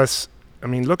 because, I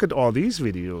mean, look at all these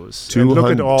videos.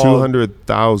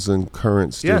 200,000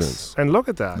 current students. Yes, and look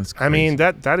at that. I mean,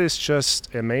 that is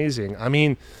just amazing. I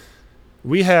mean,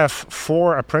 we have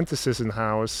 4 apprentices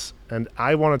in-house, and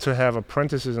I wanted to have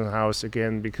apprentices in-house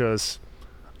again because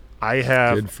I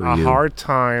have a hard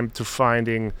time to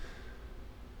finding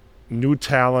new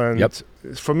talent.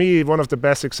 For me, one of the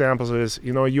best examples is,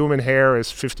 human hair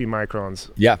is 50 microns.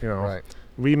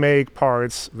 We make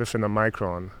parts within a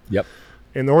micron.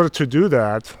 In order to do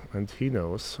that, and he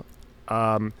knows,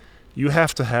 you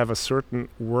have to have a certain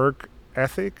work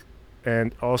ethic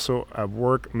and also a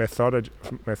work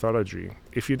methodology.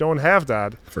 If you don't have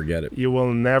that, forget it. You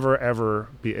will never ever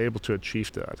be able to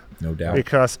achieve that. No doubt.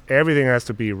 Because everything has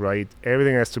to be right.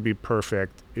 Everything has to be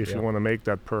perfect if you want to make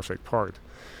that perfect part.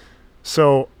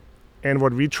 So, and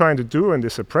what we're trying to do in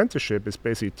this apprenticeship is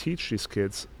basically teach these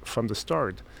kids from the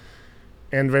start.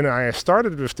 And when I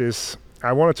started with this,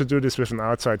 I wanted to do this with an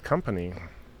outside company.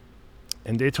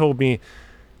 And they told me,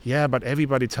 yeah, but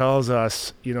everybody tells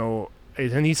us,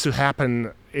 it needs to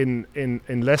happen in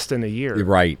less than a year.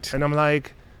 Right. And I'm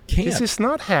like, this is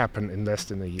not happen in less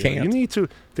than a year. Can't. You need to,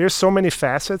 there's so many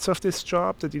facets of this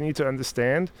job that you need to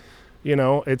understand.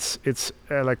 It's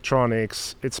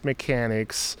electronics, it's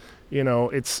mechanics,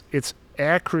 it's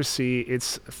accuracy,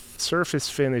 it's surface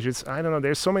finish, I don't know,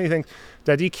 there's so many things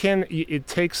that it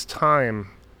takes time.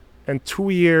 And 2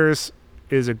 years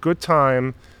is a good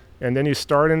time, and then you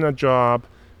start in a job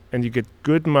and you get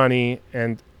good money.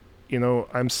 And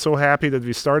I'm so happy that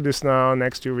we start this now.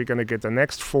 Next year we're going to get the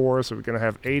next 4, so we're going to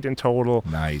have 8 in total.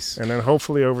 Nice. And then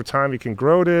hopefully over time we can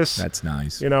grow this. That's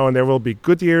nice. And there will be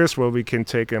good years where we can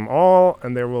take them all,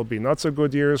 and there will be not so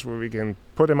good years where we can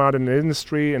put them out in the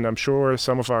industry. And I'm sure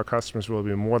some of our customers will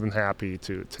be more than happy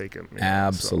to take them.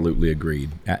 Absolutely agreed.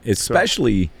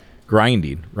 Especially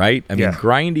grinding, right? I mean,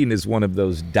 grinding is one of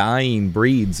those dying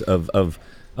breeds of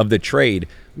the trade.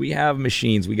 We have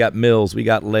machines, we got mills, we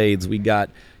got lathes, we got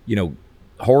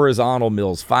horizontal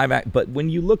mills, but when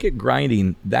you look at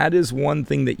grinding, that is one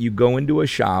thing that you go into a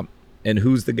shop, and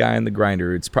who's the guy in the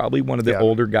grinder? It's probably one of the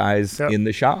older guys in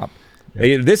the shop.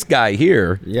 Hey, this guy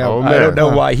here, I don't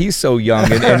know why he's so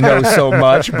young and knows so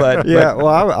much, but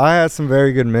well, I had some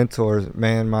very good mentors,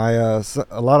 man.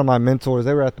 A lot of my mentors,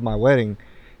 they were at my wedding.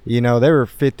 They were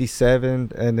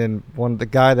 57, and then the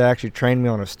guy that actually trained me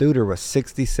on a Studer was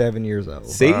 67 years old.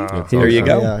 See? There you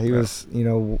go. Yeah, he was,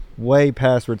 way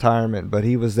past retirement, but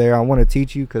he was there. I want to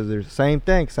teach you, because there's the same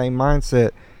thing, same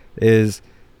mindset is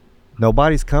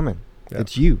nobody's coming.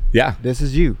 It's you. Yeah. This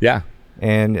is you. Yeah.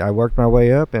 And I worked my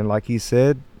way up, and like he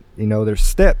said, there's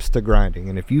steps to grinding,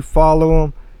 and if you follow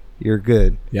them, you're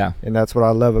good. Yeah. And that's what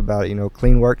I love about it.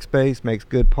 Clean workspace makes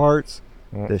good parts.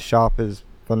 The shop is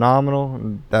phenomenal,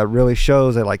 and that really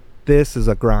shows that this is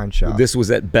a grind shop. This was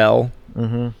at Bell.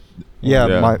 A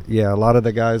lot of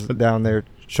the guys down there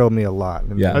showed me a lot.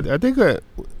 I think that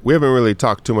we haven't really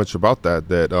talked too much about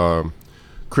that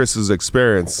Chris's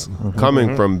experience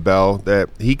coming from Bell, that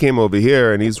he came over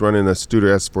here and he's running a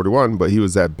Studer S41, but he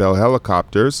was at Bell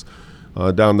Helicopters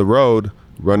down the road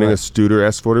running a Studer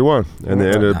S41, and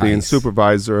they ended up being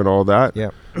supervisor and all that.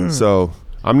 Yep. So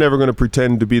I'm never going to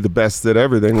pretend to be the best at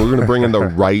everything. We're going to bring in the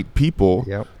right people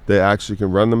that actually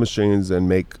can run the machines and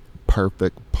make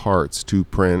perfect parts to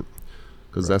print,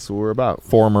 because that's what we're about.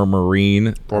 Former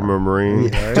Marine.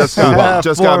 Just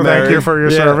got married. Thank you for your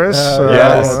service.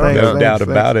 Yes, no doubt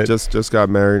about it. Just got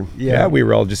married. Yeah, we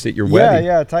were all just at your wedding.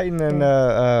 Yeah, Titan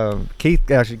and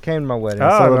Keith actually came to my wedding.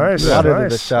 Oh, so nice. Out Nice. of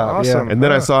the shop. Awesome. Yeah. And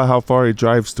then I saw how far he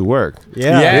drives to work.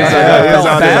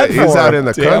 Yeah. He's out in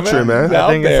the country, man. I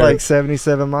think it's like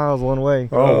 77 miles one way.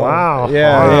 Oh, wow.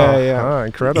 Yeah. Oh,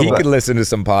 incredible. He could listen to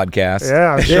some podcasts.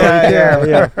 Yeah, I'm sure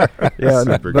Yeah.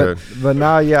 Super good. But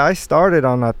now, I started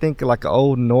on, I think, like an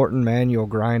old Norton manual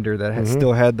grinder that had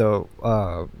still had the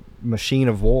Machine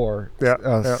of War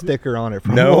sticker on it.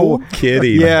 No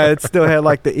kidding. Yeah, it still had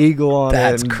like the eagle on it.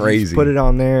 That's and crazy. Put it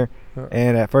on there.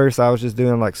 And at first I was just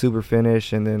doing like super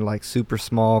finish and then like super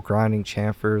small grinding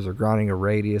chamfers or grinding a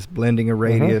radius, blending a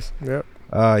radius. Yep.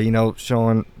 Not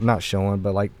showing,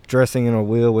 but like dressing in a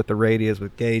wheel with the radius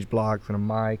with gauge blocks and a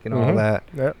mic and all that.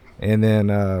 Yep. And then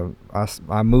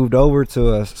I moved over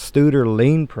to a Studer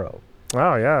Lean Pro.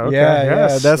 Oh, yeah. Okay.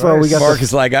 Yeah, that's why we got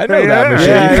Marcus like, I know that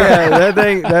Yeah.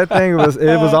 machine. that thing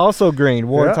was also green,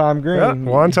 one-time green. Yeah,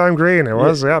 one-time green. It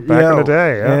was, back in the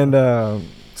day. Yeah. And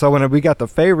so when we got the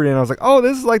favorite in, I was like, oh,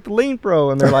 this is like the Lean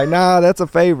Pro. And they're like, nah, that's a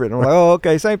favorite. And I'm like, oh,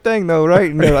 okay, same thing though, right?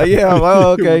 And they're like, yeah. I'm like,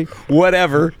 oh, okay.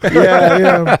 Whatever.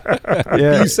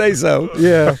 Yeah. You say so.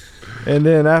 Yeah. And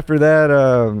then after that,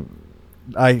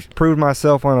 I proved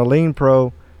myself on a Lean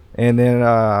Pro. And then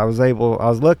I was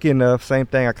lucky enough, same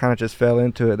thing, I kind of just fell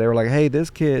into it. They were like, hey, this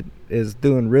kid is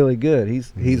doing really good.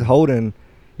 He's holding,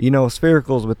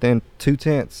 sphericals within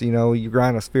 2/10. You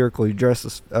grind a spherical, you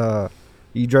dress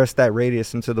that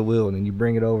radius into the wheel, and then you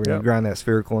bring it over and you grind that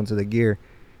spherical into the gear.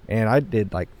 And I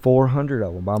did like 400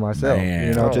 of them by myself.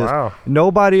 Man. Wow.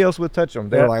 Nobody else would touch them.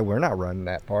 They're like, we're not running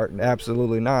that part. And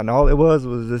absolutely not. And all it was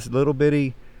this little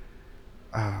bitty,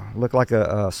 looked like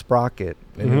a sprocket.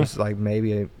 And it was like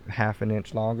maybe a half an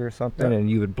inch longer or something. And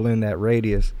you would blend that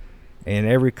radius. And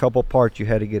every couple parts you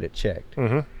had to get it checked.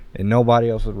 And nobody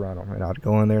else would run them. And I'd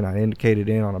go in there and I'd indicate it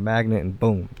in on a magnet, and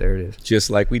boom, there it is. Just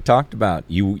like we talked about,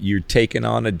 you're taking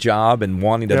on a job and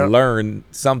wanting to learn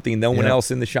something no one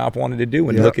else in the shop wanted to do,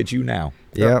 and look at you now.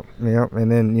 Yep.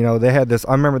 And then they had this.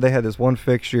 I remember they had this one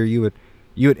fixture. You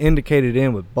would indicate it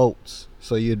in with bolts.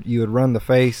 So you would run the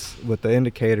face with the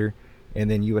indicator, and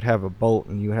then you would have a bolt,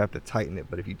 and you would have to tighten it.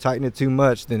 But if you tighten it too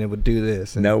much, then it would do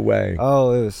this. And no way.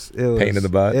 Oh, it was pain in the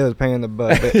butt. It was pain in the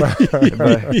butt.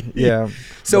 But, yeah.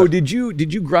 So did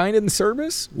you grind in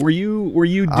service? Did you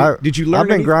learn? I've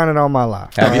been grinding all my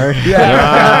life. Have you? Right?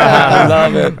 Yeah.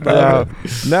 Love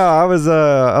it. No, I was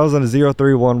on a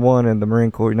 0311 in the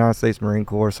Marine Corps, United States Marine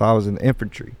Corps. So I was in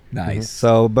infantry. Nice.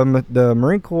 So, but the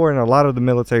Marine Corps and a lot of the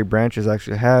military branches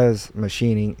actually has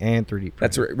machining and 3D printing.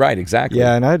 That's right, exactly.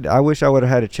 Yeah, and I wish I would have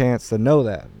had a chance to know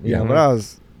that. You know, but I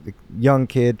was a young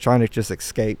kid trying to just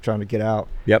escape, trying to get out.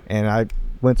 Yep. And I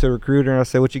went to a recruiter and I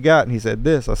said, "What you got?" And he said,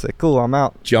 "This." I said, "Cool, I'm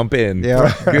out." Jump in.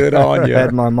 Yeah. Good on you. I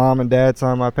had my mom and dad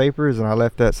sign my papers, and I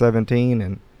left at 17,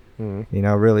 and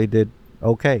really did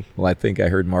okay. Well, I think I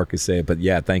heard Marcus say it, but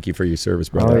yeah, thank you for your service,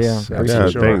 brother. Oh yeah,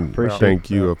 Thank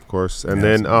you, of course. And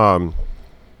then,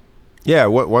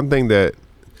 one thing that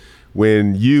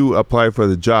when you applied for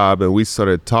the job and we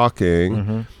started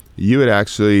talking, you had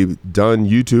actually done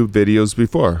YouTube videos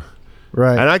before,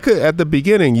 right? And I could at the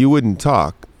beginning you wouldn't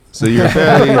talk, so you were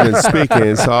barely even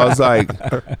speaking. So I was like,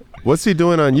 what's he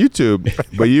doing on YouTube?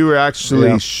 But you were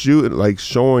actually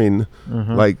showing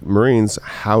like Marines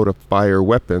how to fire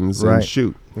weapons and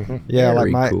shoot. Yeah,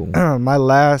 Very like cool. my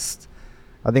last,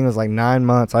 I think it was like 9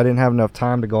 months. I didn't have enough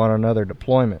time to go on another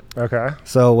deployment. Okay.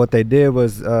 So what they did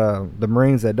was the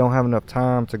Marines that don't have enough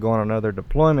time to go on another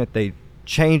deployment, they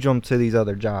change them to these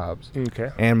other jobs. Okay.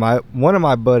 And one of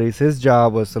my buddies, his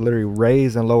job was to literally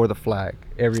raise and lower the flag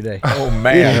every day. Oh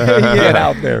man, get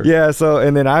out there. Yeah. So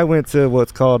and then I went to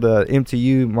what's called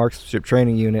MTU, Marksmanship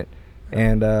Training Unit,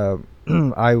 and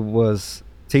I was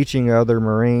teaching other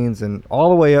Marines and all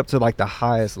the way up to like the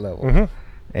highest level.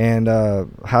 And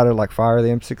how to like fire the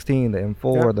M16, the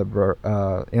M4, the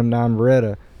M9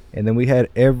 Beretta. And then we had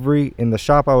in the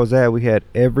shop I was at, we had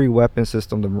every weapon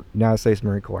system the United States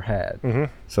Marine Corps had.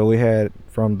 So we had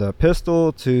from the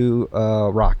pistol to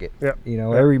rocket,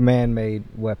 every man-made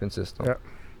weapon system.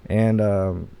 And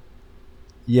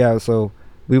so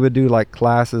we would do like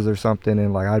classes or something,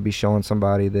 and like I'd be showing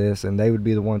somebody this, and they would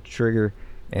be the one to trigger.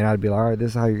 and I'd be like, all right, this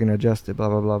is how you're gonna adjust it, blah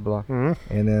blah blah blah,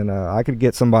 and then I could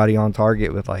get somebody on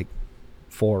target with like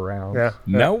 4 rounds. Yeah.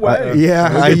 No way.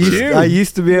 I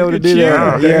used to be able to do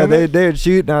that. Yeah, they'd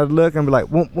shoot, and I'd look and be like,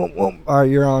 whoop whoop whoop. All right,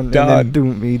 you're on. Done. And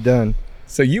then be done.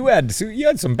 So you had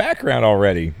some background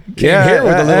already. Came here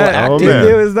with a little acting.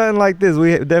 It was nothing like this.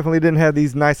 We definitely didn't have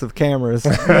these nice of cameras.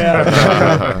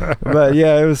 But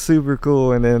yeah, it was super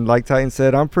cool. And then, like Titan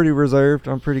said, I'm pretty reserved.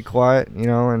 I'm pretty quiet, you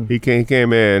know. And he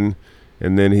came in,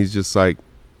 and then he's just like,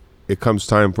 it comes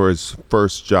time for his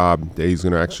first job that he's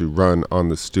going to actually run on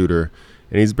the Studer.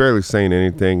 And he's barely saying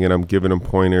anything, and I'm giving him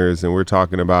pointers, and we're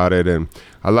talking about it. And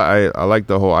I like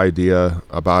the whole idea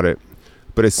about it.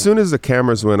 But as soon as the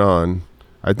cameras went on,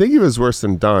 I think he was worse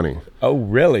than Donnie. Oh,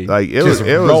 really? Like it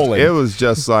was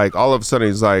just like all of a sudden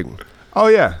he's like, oh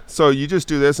yeah, so you just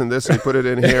do this and this, and you put it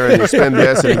in here, and you spin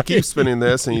this, and you keep spinning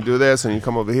this, and you do this, and you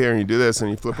come over here, and you do this,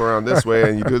 and you flip around this way,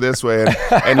 and you do this way,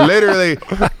 and literally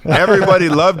everybody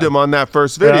loved him on that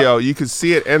first video. You could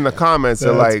see it in the comments.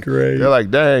 They're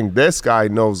like, dang, this guy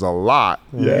knows a lot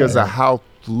because of how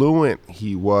fluent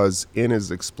he was in his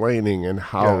explaining and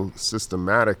how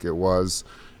systematic it was,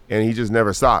 and he just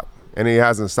never stopped. And he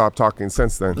hasn't stopped talking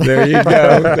since then. There you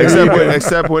go.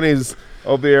 Except when he's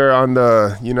over here on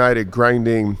the United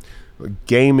Grinding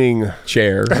gaming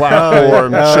chair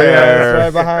platform chair,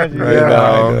 right behind you.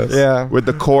 With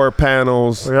the core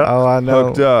panels. Oh, I know.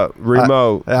 Hooked up,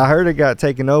 remote. I heard it got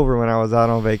taken over when I was out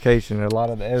on vacation. A lot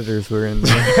of the editors were in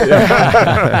there.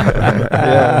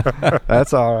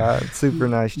 That's all right. Super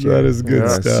nice chair. That is good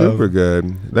stuff. Super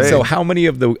good. So, how many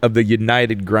of the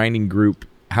United Grinding group?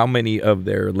 How many of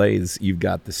their lathes? You've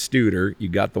got the Studer, you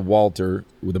got the Walter.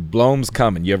 With the Bloom's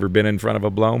coming. You ever been in front of a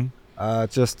Bloom?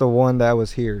 Just the one that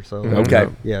was here. So okay.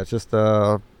 Yeah, it's just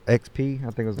the XP.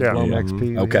 I think it was the Bloom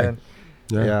XP. Okay.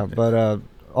 Yeah, but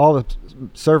all the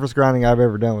surface grinding I've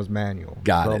ever done was manual.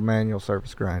 Got it. Manual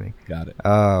surface grinding. Got it.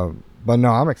 But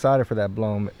no, I'm excited for that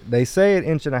Bloom. They say 1.5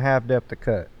 inch depth to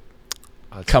cut.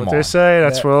 Come on. They say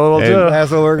that's what we'll do.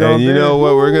 That's what we're going to do. And you know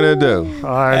what we're going to do?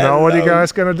 I know what you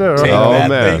guys going to do. Take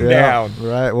that thing down.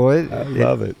 Right. Well, I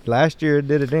love it. Last year it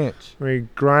did 1 inch. We're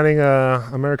grinding a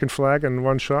American flag in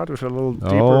one shot with a little deeper.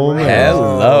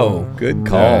 Hello. Good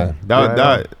call.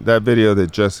 Yeah. That video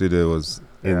that Jesse did was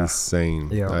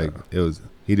insane. Yeah. Like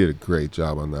he did a great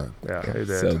job on that. Yeah, he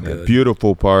did. So good.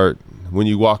 Beautiful part. When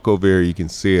you walk over here, you can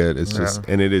see it. It's just,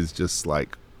 and it is just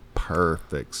like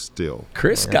perfect still.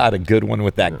 Chris got a good one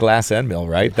with that glass end mill,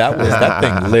 right? That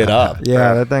thing lit up.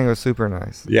 Yeah, that thing was super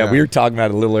nice. Yeah, we were talking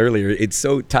about it a little earlier. It's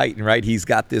so Titan, right? He's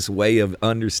got this way of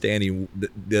understanding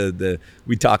the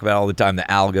we talk about all the time the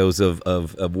algos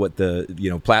of what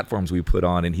the platforms we put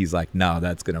on, and he's like, no,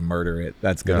 that's gonna murder it.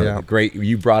 That's gonna great.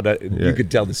 You brought it. You could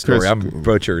tell the story. Chris, I'm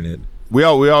butchering it. We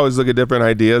always look at different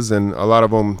ideas, and a lot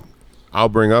of them I'll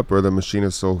bring up, or the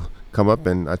machinists will come up,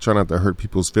 and I try not to hurt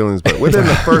people's feelings, but within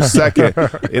the first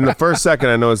second,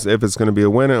 I know if it's going to be a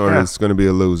winner or it's going to be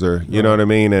a loser. You know what I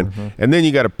mean? And and then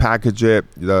you got to package it,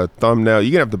 the thumbnail.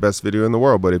 You can have the best video in the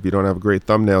world, but if you don't have a great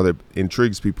thumbnail that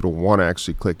intrigues people to want to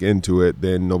actually click into it,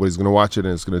 then nobody's going to watch it,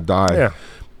 and it's going to die. Yeah.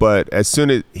 But as soon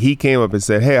as he came up and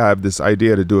said, hey, I have this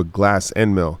idea to do a glass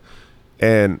end mill,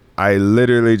 and I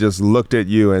literally just looked at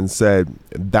you and said,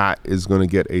 that is going to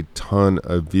get a ton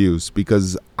of views,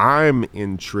 because I'm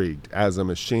intrigued as a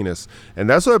machinist. And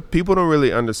that's what people don't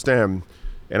really understand.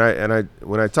 And I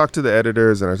when I talk to the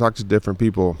editors and I talk to different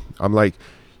people, I'm like,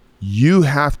 you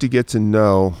have to get to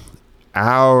know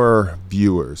our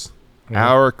viewers,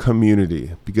 our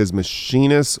community, because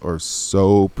machinists are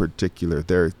so particular.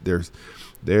 They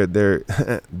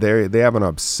have an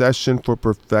obsession for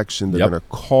perfection. They're gonna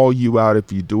call you out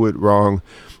if you do it wrong.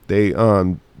 They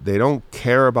don't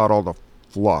care about all the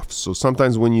fluff. So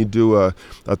sometimes when you do a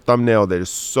thumbnail that is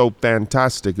so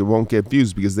fantastic, it won't get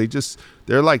views because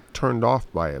they're like turned off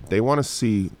by it. They want to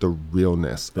see the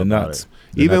realness about it.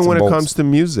 Even when it comes to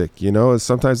music, it's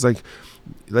sometimes like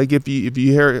if you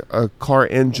hear a car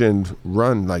engine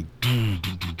run like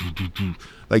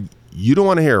you don't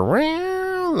want to hear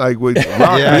like with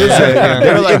rock music,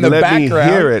 they're like, let me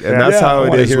hear it, and that's how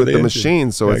it is with the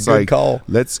machine. So it's like,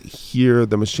 let's hear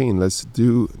the machine, let's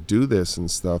do this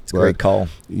and stuff. It's a great call.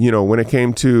 When it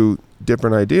came to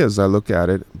different ideas, I look at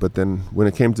it, but then when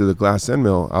it came to the glass end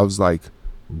mill, I was like,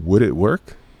 would it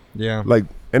work? Yeah. Like,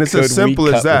 and it's as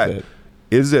simple as that.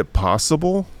 Is it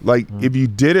possible? Like, if you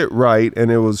did it right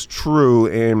and it was true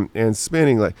and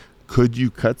spinning, like, could you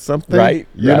cut something? Right.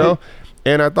 You know?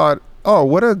 And I thought, oh,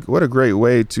 what a great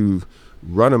way to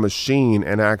run a machine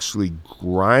and actually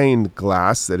grind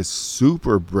glass that is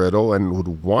super brittle and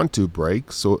would want to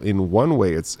break. So in one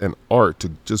way, it's an art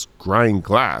to just grind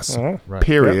glass,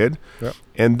 period. Yep.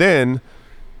 And then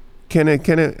can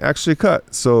it actually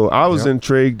cut? So I was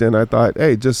intrigued, and I thought,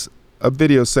 hey, just a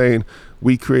video saying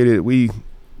we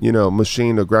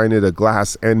machined or grinded a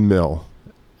glass end mill.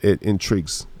 It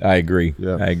intrigues. I agree.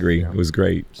 Yeah. I agree. It was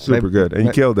great. Super good. And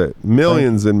you killed it.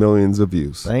 Millions and millions of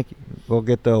views. Thank you. We'll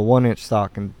get the 1-inch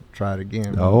stock and try it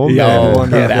again. Oh, Yeah.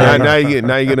 man. Now you're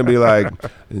going to be like,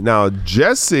 now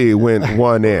Jesse went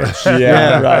 1 inch.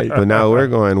 Yeah, right. But now we're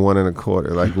going 1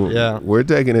 1/4. Like, we're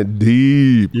taking it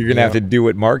deep. You're going to have to do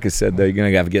what Marcus said, though. You're going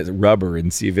to have to get rubber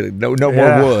and see if it, no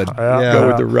more wood. Go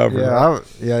with the rubber.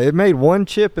 It made one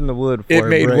chip in the wood. It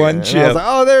made one chip. I was like,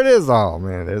 oh, there it is. Oh,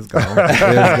 man, it's gone. It's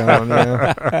gone,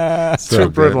 yeah. Too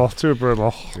brittle.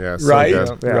 Yeah, so right,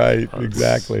 good. right,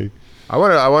 exactly. I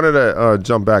wanted to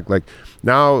jump back. Like,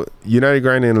 now, United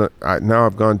Grinding, now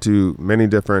I've gone to many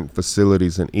different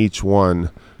facilities, and each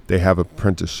one, they have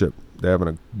apprenticeship. They're having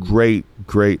a great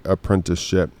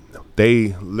apprenticeship.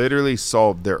 They literally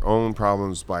solve their own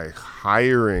problems by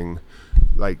hiring,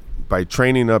 like, by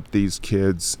training up these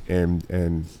kids, and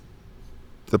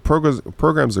the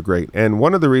programs are great. And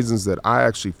one of the reasons that I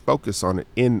actually focus on it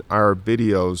in our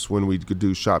videos when we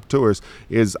do shop tours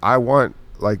is I want,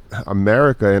 like,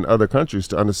 America and other countries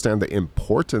to understand the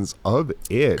importance of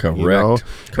it. Correct. You know?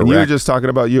 And you were just talking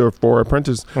about your 4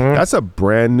 apprentices. That's a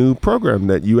brand new program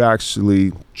that you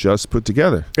actually just put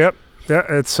together. Yep. Yeah,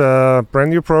 it's a brand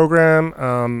new program.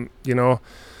 A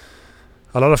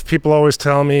lot of people always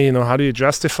tell me, how do you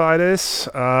justify this?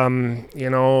 There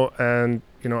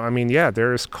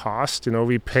is cost.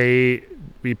 We pay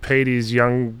these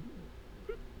young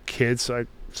kids, I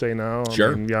say now,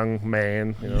 young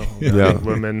man,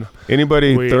 women.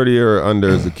 Anybody 30 or under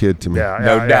is a kid to me.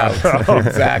 No doubt.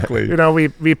 Exactly.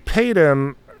 We pay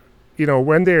them,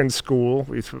 when they're in school,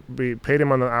 we pay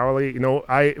them on an hourly.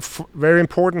 Very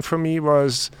important for me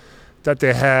was that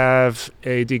they have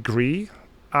a degree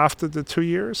after the 2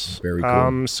 years. Very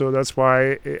cool. So that's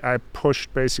why I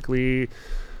pushed basically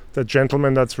the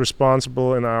gentleman that's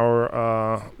responsible in our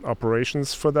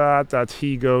operations for that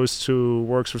he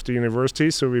works with the university,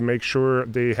 so we make sure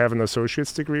they have an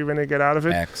associate's degree when they get out of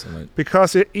it. Excellent.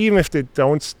 Because even if they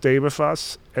don't stay with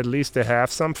us, at least they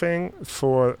have something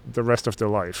for the rest of their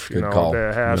life. Good call. They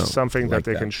have something like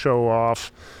that they can show off.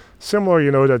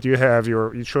 Similar, that you have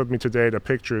you showed me today the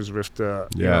pictures with the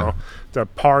the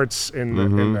parts in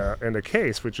the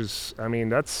case, which is,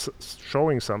 that's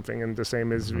showing something, and the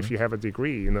same as if you have a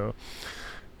degree,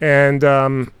 And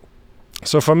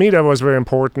so for me that was very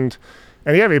important,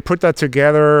 and we put that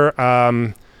together.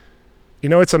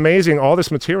 It's amazing, all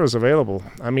this material is available.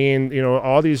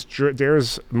 All these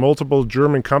there's multiple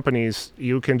German companies.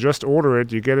 You can just order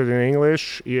it. You get it in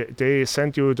English. They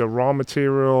send you the raw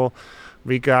material.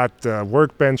 We got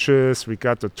workbenches. We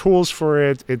got the tools for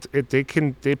it.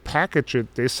 They package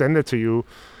it. They send it to you,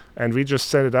 and we just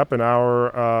set it up in our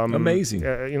amazing.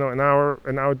 In our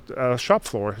shop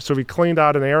floor. So we cleaned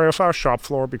out an area of our shop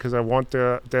floor because I want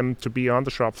them to be on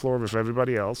the shop floor with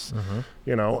everybody else,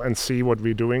 and see what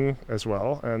we're doing as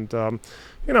well, and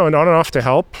and on and off to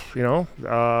help,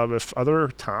 with other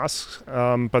tasks.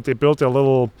 But they built a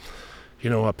little,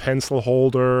 a pencil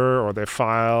holder, or they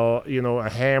file, a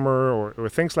hammer, or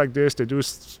things like this. They do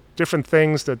different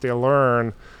things that they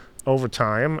learn over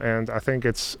time, and I think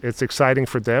it's exciting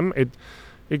for them.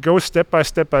 It goes step by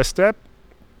step,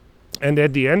 and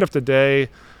at the end of the day,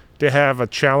 they have a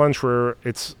challenge where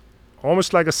it's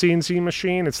almost like a CNC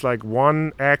machine. It's like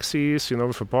one axis,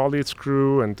 with a ball lead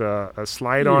screw and a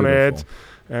slide on it,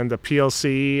 and a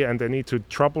PLC, and they need to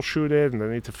troubleshoot it, and they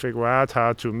need to figure out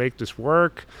how to make this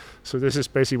work. So this is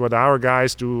basically what our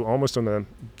guys do almost on a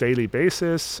daily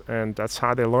basis, and that's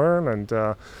how they learn, and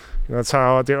that's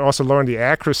how they also learn the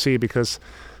accuracy, because,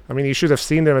 you should have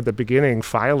seen them at the beginning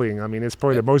filing. It's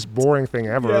probably the most boring thing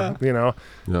ever,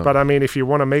 But, if you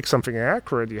want to make something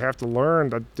accurate, you have to learn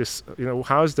that this,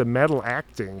 how's the metal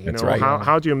acting? That's right.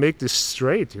 How do you make this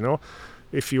straight,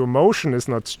 If your motion is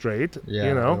not straight, it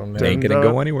ain't gonna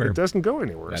go anywhere. It doesn't go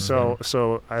anywhere. That's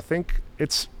So I think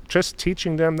it's just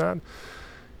teaching them that.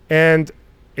 And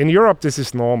in Europe, this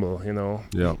is normal,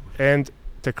 Yeah. And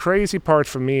the crazy part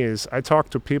for me is I talk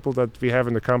to people that we have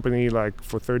in the company like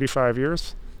for 35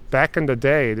 years. Back in the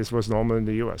day, this was normal in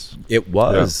the U.S. It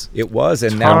was,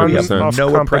 and now we have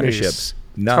no apprenticeships.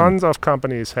 None. Tons of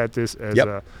companies had this as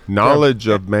a knowledge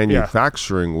of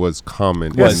manufacturing was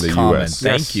common in the U.S.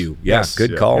 Thank you. Yeah,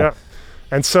 good call. Yeah.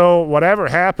 And so whatever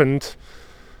happened,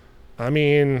 I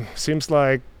mean, seems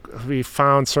like we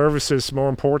found services more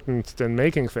important than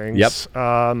making things. That's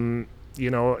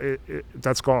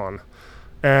gone.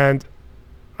 And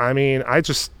I mean,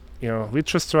 we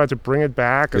just try to bring it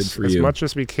back as much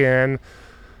as we can.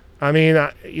 I mean,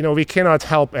 we cannot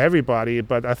help everybody,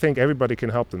 but I think everybody can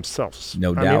help themselves.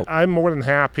 No doubt. I mean, I'm more than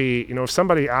happy. If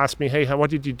somebody asks me, hey,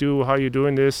 what did you do? How are you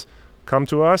doing this? Come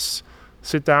to us,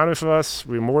 sit down with us.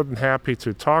 We're more than happy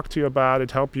to talk to you about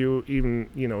it, help you even,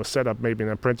 set up maybe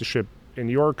an apprenticeship in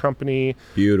your company.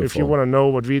 Beautiful. If you want to know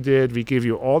what we did, we give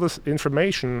you all this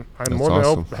information. I'm more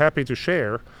than happy to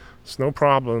share. It's no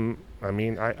problem. I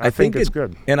mean, I think it's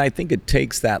good. And I think it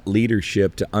takes that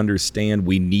leadership to understand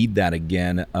we need that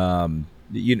again.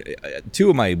 Two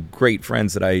of my great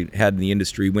friends that I had in the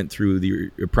industry went through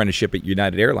the apprenticeship at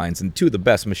United Airlines, and two of the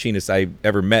best machinists I've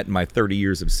ever met in my 30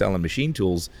 years of selling machine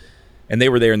tools. And they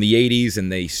were there in the 80s,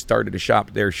 and they started a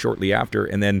shop there shortly after.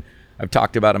 And then I've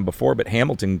talked about them before, but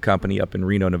Hamilton Company up in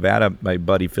Reno, Nevada, my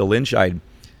buddy Phil Linscheid,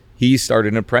 he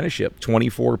started an apprenticeship,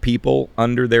 24 people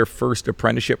under their first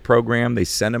apprenticeship program. They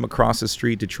send them across the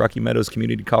street to Truckee Meadows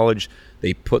Community College.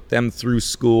 They put them through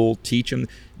school, teach them.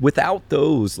 Without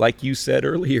those, like you said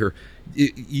earlier,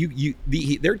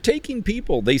 they're taking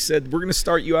people. They said, we're going to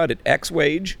start you out at X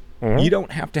wage. Mm-hmm. You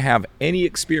don't have to have any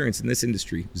experience in this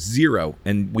industry, 0,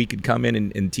 and we could come in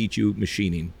and teach you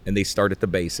machining. And they start at the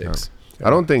basics. Yeah. I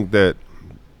don't think that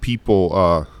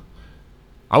people...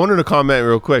 I wanted to comment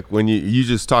real quick when you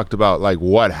just talked about like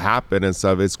what happened and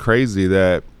stuff. It's crazy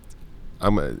that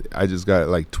I just got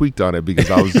like tweaked on it because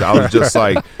I was just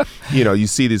like, you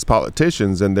see these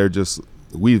politicians and they're just,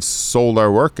 we've sold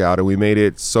our work out and we made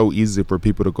it so easy for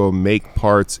people to go make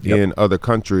parts in other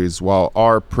countries while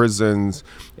our prisons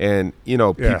and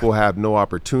people have no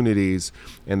opportunities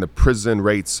and the prison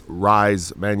rates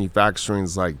rise.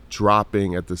 Manufacturing's like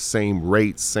dropping at the same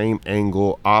rate, same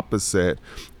angle, opposite.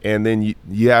 And then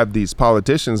you have these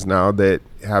politicians now that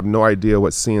have no idea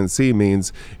what CNC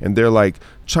means. And they're like,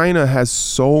 China has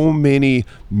so many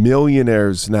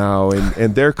millionaires now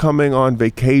and they're coming on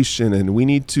vacation and we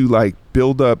need to like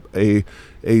build up a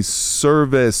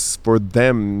service for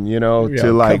them,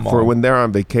 to like for when they're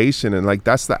on vacation. And like,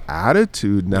 that's the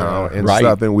attitude now and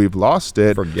stuff. And we've lost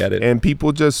it. Forget it. And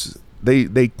people just,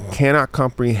 they cannot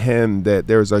comprehend that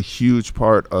there's a huge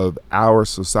part of our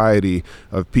society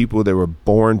of people that were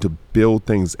born to build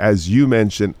things, as you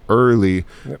mentioned early,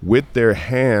 with their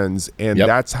hands, and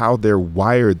that's how they're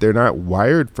wired. They're not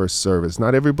wired for service.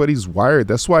 Not everybody's wired.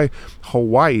 That's why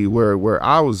Hawaii, where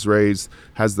I was raised,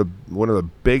 has one of the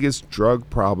biggest drug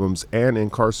problems and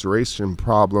incarceration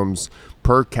problems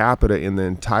per capita in the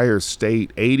entire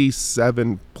state.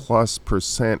 87+%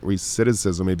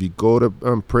 recidivism. If you go to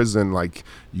prison, like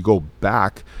you go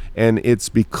back, and it's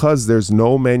because there's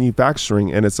no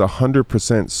manufacturing and it's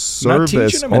 100%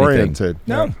 service oriented.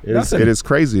 No, it is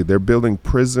crazy. They're building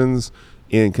prisons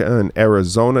in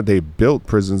Arizona. They built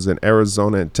prisons in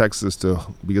Arizona and Texas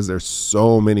because there's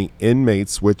so many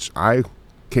inmates, which I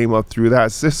came up through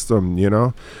that system,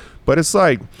 but it's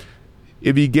like,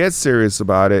 if you get serious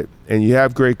about it and you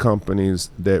have great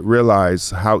companies that realize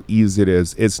how easy it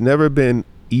is, it's never been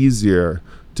easier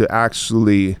to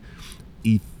actually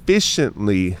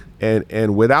efficiently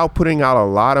and without putting out a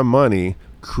lot of money,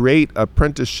 create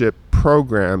apprenticeship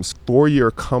programs for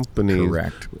your company.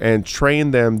 Correct. And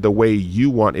train them the way you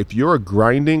want. If you're a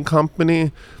grinding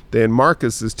company, then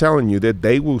Markus is telling you that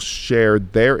they will share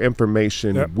their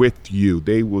information with you.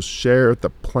 They will share the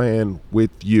plan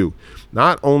with you.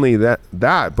 Not only that,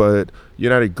 but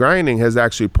United Grinding has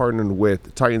actually partnered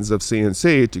with Titans of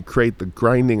CNC to create the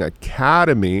Grinding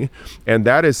Academy. And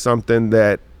that is something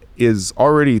that is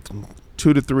already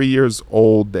 2 to 3 years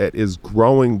old, that is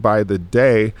growing by the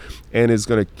day and is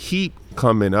going to keep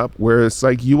coming up, where it's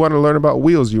like, you want to learn about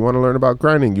wheels, you want to learn about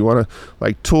grinding, you want to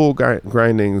like tool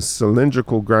grinding,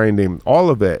 cylindrical grinding, all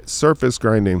of it, surface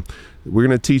grinding. We're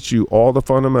going to teach you all the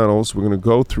fundamentals. We're going to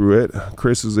go through it.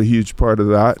 Chris is a huge part of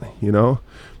that,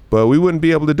 but we wouldn't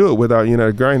be able to do it without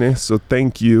United Grinding. So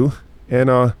thank you. And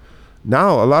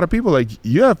now a lot of people, like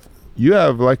you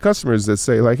have like customers that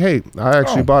say like, hey, I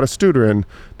actually bought a Studer and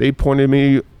they pointed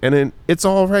me, and then it's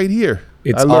all right here.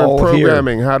 I learned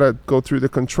programming, how to go through the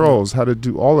controls, how to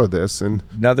do all of this. And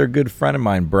another good friend of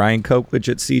mine, Brian Coklage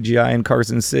at CGI in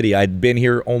Carson City. I'd been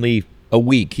here only a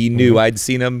week. He knew I'd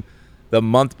seen him the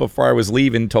month before I was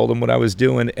leaving, told him what I was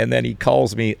doing, and then he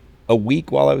calls me a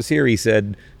week while I was here. He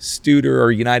said, Studer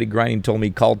or United Grinding told me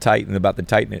call Titan about the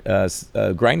Titan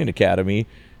Grinding Academy.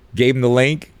 Gave him the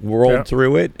link, rolled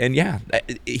through it, and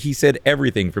he said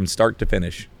everything from start to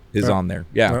finish is on there.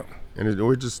 And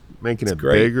we're just making it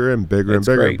bigger and bigger and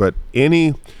bigger. Great. But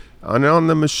any And on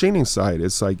the machining side,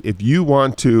 it's like if you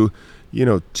want to,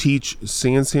 teach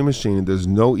CNC machining, there's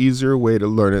no easier way to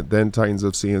learn it than Titans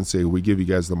of CNC. We give you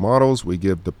guys the models, we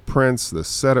give the prints, the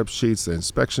setup sheets, the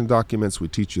inspection documents. We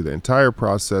teach you the entire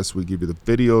process. We give you the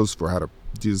videos for how to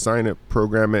design it,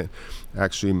 program it,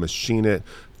 actually machine it.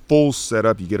 Full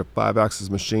setup. You get a 5-axis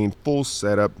machine, full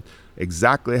setup,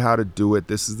 exactly how to do it.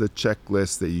 This is the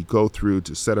checklist that you go through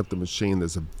to set up the machine.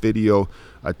 There's a video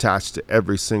attached to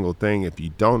every single thing if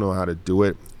you don't know how to do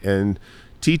it. And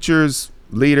teachers,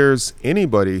 leaders,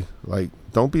 anybody,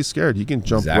 don't be scared. You can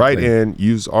jump right in,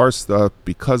 use our stuff.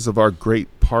 Because of our great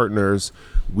partners,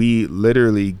 we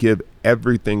literally give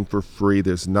everything for free.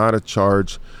 There's not a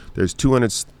charge. There's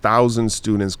 200,000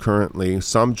 students currently.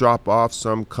 Some drop off,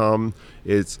 some come.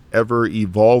 It's ever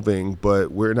evolving,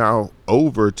 but we're now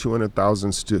over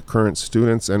 200,000 current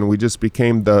students, and we just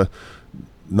became the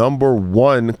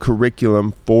 #1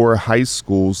 curriculum for high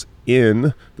schools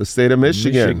in the state of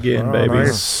Michigan. Baby.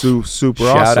 Nice. Super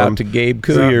Shout awesome. out to Gabe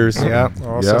Cooyers. Yeah.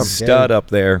 Awesome. Stud up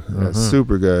there. Yeah,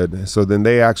 super good. So then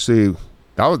they actually,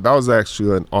 that was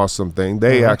actually an awesome thing.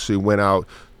 They actually went out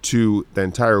to the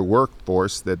entire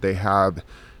workforce that they have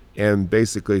and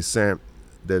basically sent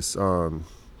this,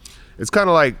 it's kind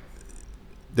of like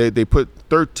they put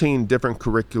 13 different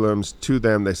curriculums to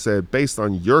them. They said, based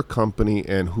on your company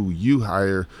and who you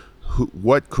hire,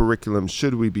 what curriculum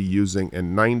should we be using?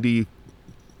 And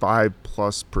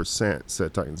 95+%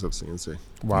 said Titans of CNC.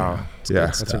 Wow. Yeah.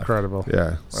 That's incredible.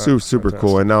 Yeah, That's super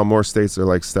cool. And now more states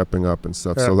are stepping up and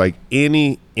stuff. Yeah. So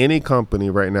any company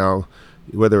right now,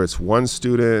 whether it's 1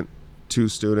 student, 2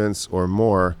 students, or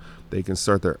more, they can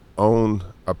start their own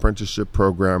apprenticeship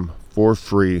program for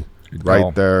free. Good right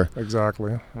call. there.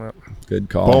 Exactly. Yeah. Good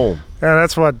call. Boom. And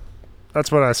that's what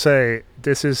I say.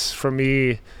 This is for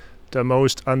me the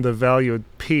most undervalued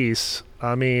piece.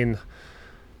 I mean,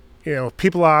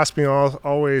 people ask me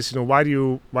always, why do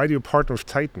you partner with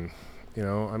Titan?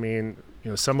 I mean,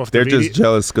 some of they're just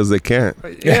jealous because they can't.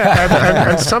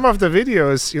 Yeah, and some of the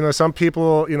videos, some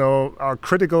people, are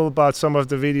critical about some of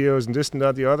the videos and this and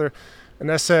that, the other. And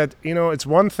I said, it's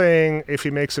one thing if he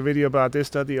makes a video about this,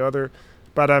 that, the other.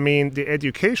 But I mean, the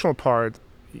educational part,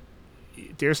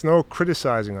 there's no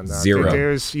criticizing on that. Zero.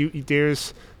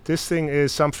 This thing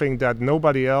is something that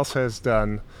nobody else has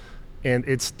done, and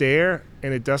it's there,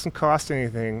 and it doesn't cost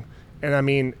anything. And I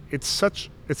mean, it's such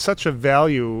a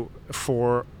value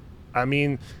for,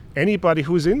 anybody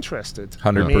who's interested.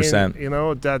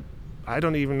 100%. That I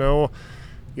don't even know,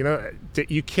 that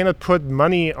you cannot put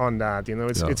money on that.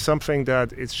 It's something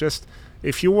that it's just.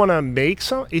 If you want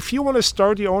to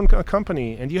start your own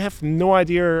company and you have no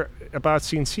idea about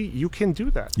CNC, you can do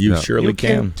that. You surely can.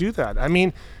 You can do that. I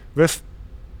mean, it's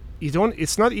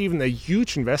not even a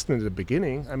huge investment at the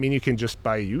beginning. I mean, you can just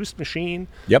buy a used machine,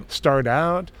 start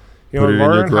out,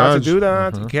 learn how to do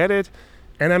that, get it.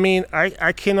 And I mean,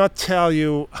 I cannot tell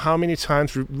you how many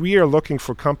times we are looking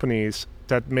for companies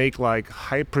that make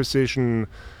high precision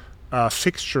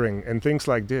fixturing and things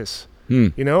like this.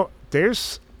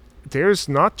 There's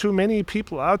not too many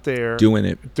people out there doing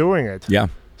it. Yeah.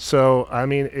 So I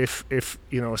mean, if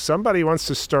somebody wants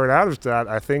to start out with that,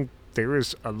 I think there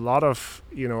is a lot of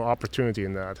opportunity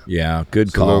in that. Yeah,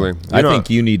 good call. I think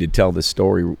you need to tell the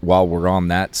story while we're on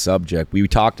that subject. We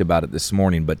talked about it this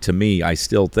morning, but to me, I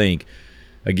still think,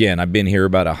 again, I've been here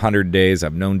about 100 days.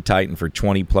 I've known Titan for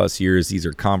 20 plus years. These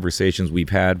are conversations we've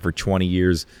had for 20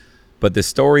 years. But the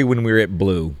story when we were at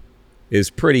Blue is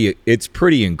pretty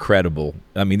incredible.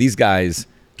 I mean, these guys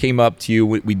came up to you.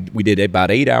 We did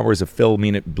about 8 hours of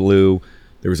filming at Blue.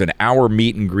 There was an hour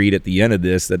meet and greet at the end of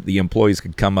this that the employees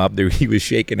could come up. He was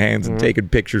shaking hands and taking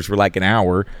pictures for an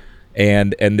hour.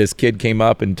 And this kid came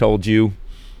up and told you.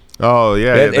 Oh,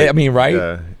 yeah. I mean, right?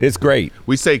 Yeah. It's great.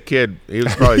 We say kid. He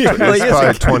was probably,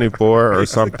 probably 24 or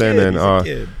something.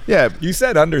 Yeah. You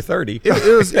said under 30.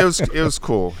 It was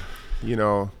cool.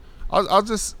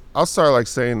 I'll start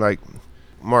saying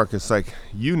Mark, it's by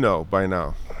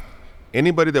now,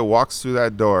 anybody that walks through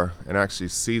that door and actually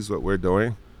sees what we're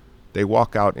doing, they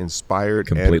walk out inspired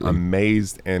Completely. and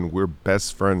amazed, and we're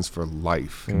best friends for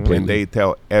life. Completely. And they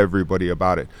tell everybody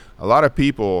about it. A lot of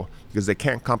people, because they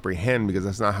can't comprehend, because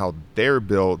that's not how they're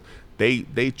built,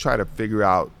 they try to figure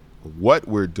out what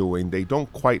we're doing. They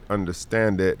don't quite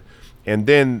understand it. And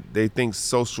then they think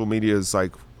social media is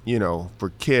for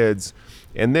kids.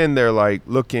 And then they're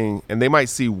looking, and they might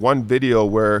see one video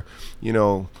where,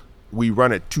 we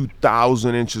run at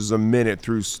 2,000 inches a minute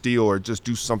through steel, or just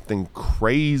do something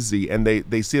crazy. And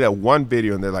they see that one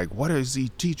video and they're like, what is he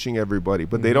teaching everybody?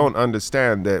 But they don't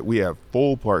understand that we have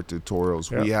full part tutorials.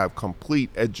 We have complete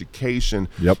education.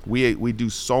 We do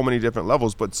so many different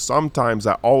levels. But sometimes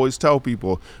I always tell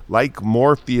people, like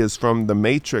Morpheus from the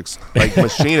Matrix, like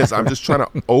machinists, I'm just trying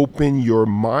to open your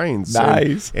minds.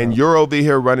 Nice. And you're over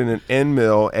here running an end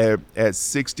mill at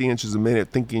 60 inches a minute,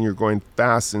 thinking you're going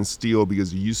fast in steel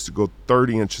because you used to go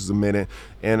 30 inches a minute.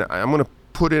 And I'm going to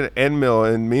put in an end mill,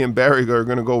 and me and Barry are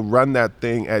going to go run that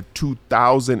thing at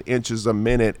 2,000 inches a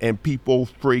minute, and people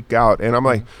freak out. And I'm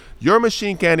like, your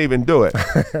machine can't even do it.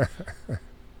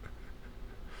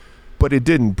 But it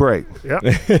didn't break. Yep,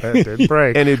 it didn't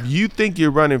break. And if you think you're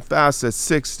running fast at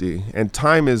 60, and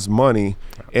time is money,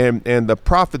 and the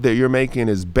profit that you're making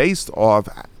is based off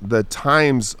the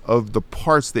times of the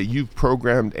parts that you've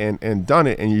programmed and done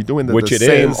it, and you're doing the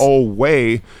same old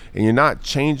way, and you're not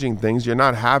changing things, you're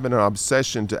not having an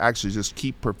obsession to actually just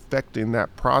keep perfecting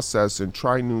that process and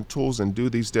try new tools and do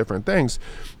these different things,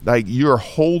 like you're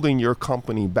holding your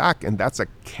company back, and that's a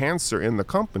cancer in the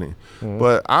company.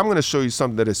 But I'm going to show you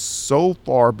something that is so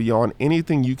far beyond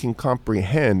anything you can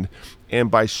comprehend. And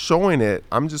by showing it,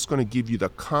 I'm just going to give you the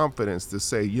confidence to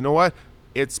say, you know what?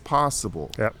 It's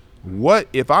possible. Yep. What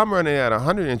if I'm running at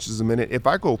 100 inches a minute? If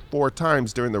I go 4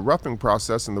 times during the roughing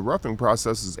process, and the roughing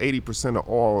process is 80% of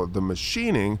all of the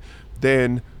machining,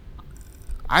 then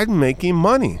I'm making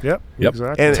money. Yep.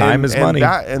 Exactly. And time is money.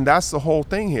 And that's the whole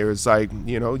thing here. It's like,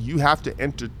 you know, you have to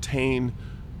entertain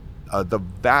the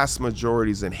vast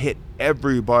majorities and hit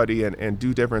everybody and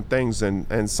do different things.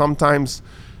 And sometimes,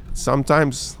 I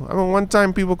mean, one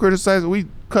time people criticized, we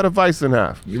cut a vise in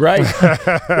half. Right.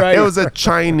 It was a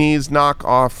Chinese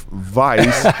knockoff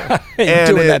vise. And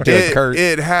doing that to a Kurt.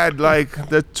 It had like,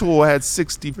 the tool had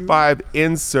 65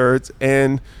 inserts,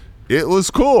 and it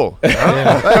was cool.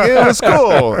 Like, it was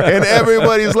cool. And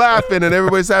everybody's laughing and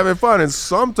everybody's having fun. And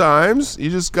sometimes you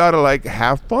just got to like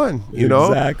have fun, you know?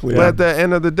 Exactly. But at the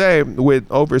end of the day, with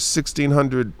over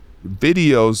 1,600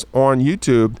 videos on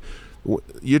YouTube,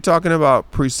 you're talking about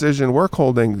precision work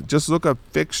holding. Just look up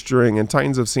fixturing and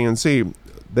Titans of CNC.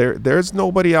 There's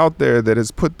nobody out there that has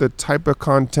put the type of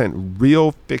content,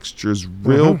 real fixtures,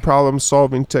 real problem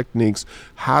solving techniques,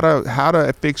 how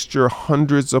to fixture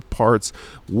hundreds of parts,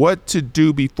 what to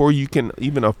do before you can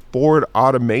even afford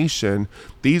automation.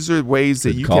 These are ways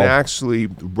that you can actually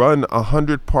run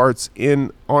 100 parts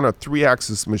on a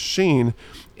 3-axis machine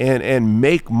and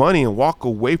make money and walk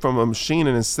away from a machine.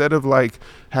 And instead of like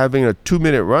having a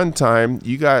 2-minute runtime,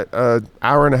 you got an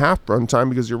hour-and-a-half runtime,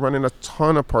 because you're running a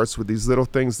ton of parts with these little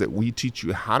things that we teach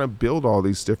you how to build all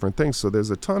these different things. So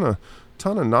there's a ton of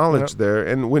knowledge there.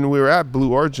 And when we were at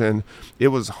Blue Origin, it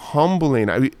was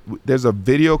humbling. There's a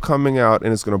video coming out,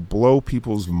 and it's going to blow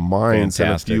people's minds in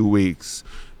a few weeks.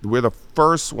 We're the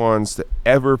first ones to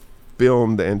ever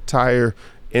film the entire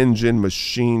engine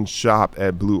machine shop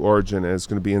at Blue Origin, and it's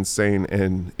going to be insane.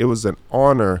 And it was an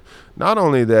honor, not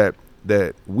only that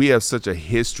we have such a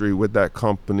history with that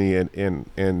company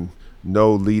and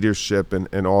know leadership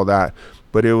and all that,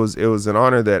 but it was an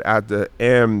honor that at the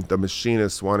end the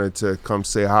machinists wanted to come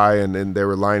say hi, and then they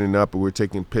were lining up and we're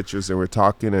taking pictures and we're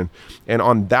talking, and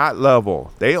on that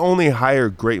level they only hire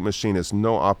great machinists,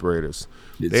 no operators.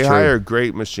 They hire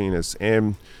great machinists,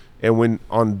 and when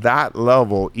on that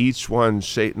level, each one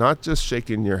not just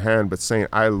shaking your hand, but saying,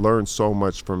 I learned so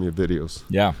much from your videos.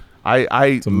 Yeah.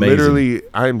 I literally,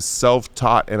 I'm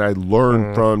self-taught, and I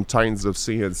learned from Titans of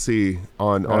CNC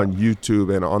on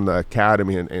YouTube and on the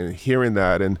Academy, and hearing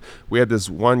that. And we had this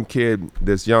one kid,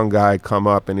 this young guy, come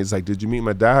up, and he's like, did you meet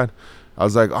my dad? I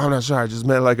was like, oh, I'm not sure. I just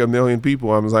met like 1 million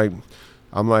people. I'm like,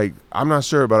 I'm not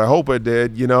sure, but I hope I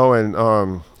did, you know?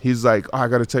 And he's like, oh, I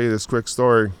got to tell you this quick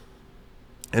story.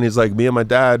 And he's like, me and my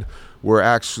dad were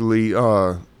actually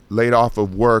laid off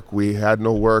of work. We had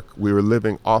no work. We were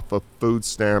living off of food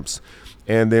stamps.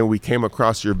 And then we came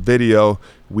across your video.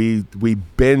 We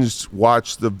binged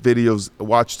watched the videos,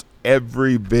 watched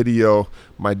every video.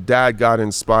 My dad got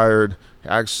inspired,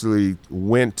 actually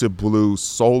went to Blue,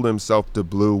 sold himself to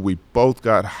Blue. We both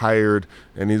got hired.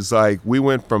 And he's like, we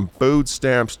went from food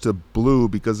stamps to Blue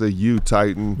because of you,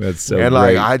 Titan. That's so and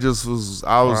great. like I was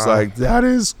like, that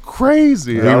is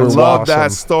crazy. That I was love awesome.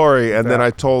 that story. And then I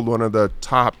told one of the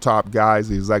top guys,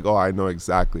 he's like, oh, I know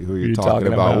exactly who you're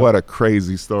talking about. What a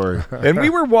crazy story. And we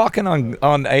were walking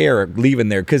on air leaving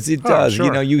there, because it does, sure.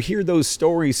 you know, you hear those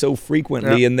stories so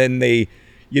frequently, and then they,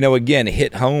 you know, again,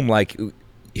 hit home. Like,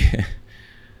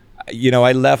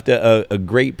 I left a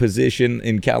great position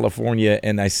in California,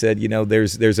 and I said,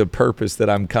 there's a purpose that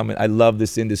I'm coming. I love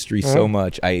this industry so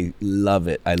much. I love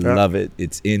it. I love it.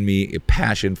 It's in me, a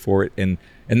passion for it, and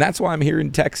that's why I'm here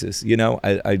in Texas.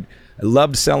 I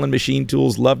loved selling machine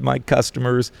tools, loved my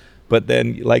customers, but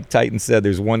then, like Titan said,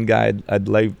 there's one guy I'd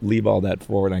leave all that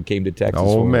for, and I came to Texas.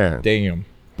 Oh man, damn,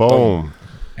 boom,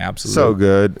 absolutely, so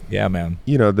good. Yeah, man.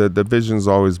 The vision's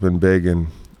always been big, and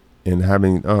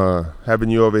having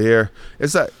you over here,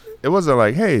 it wasn't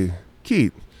like, hey,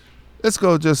 Keith, let's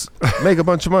go just make a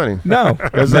bunch of money. No,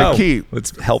 it's like, Keith,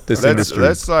 let's help this industry.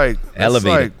 Let's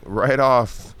elevate it. Right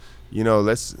off.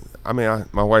 My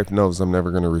wife knows I'm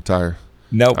never gonna retire.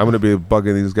 Nope. I'm gonna be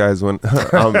bugging these guys when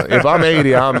if I'm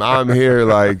 80, I'm here,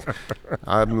 like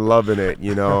I'm loving it,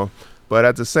 But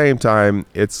at the same time,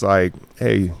 it's like,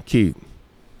 hey, Keith,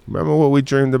 remember what we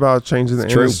dreamed about, changing the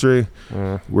industry?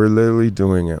 We're literally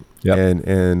doing it. Yep.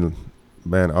 And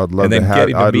man, I'd love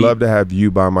to have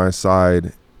you by my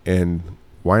side. And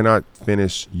why not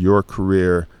finish your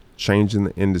career changing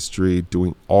the industry,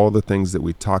 doing all the things that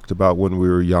we talked about when we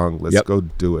were young? Let's go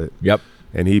do it. Yep.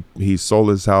 And he sold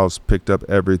his house, picked up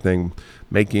everything,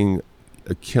 making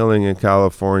a killing in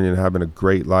California and having a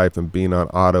great life, and being on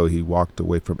auto. He walked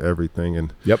away from everything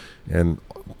and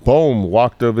boom,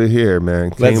 walked over here,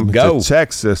 man. Came to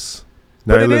Texas.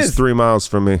 Now he lives 3 miles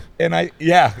from me. And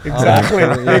exactly.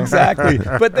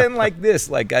 But then like this,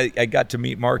 like I got to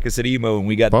meet Markus at EMO, and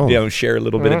we got to share a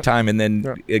little bit of time, and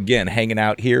then again hanging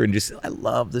out here, and just I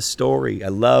love the story. I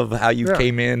love how you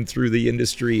came in through the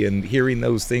industry, and hearing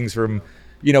those things from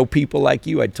people like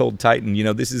you. I told Titan,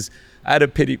 I had a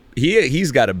pity.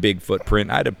 He's got a big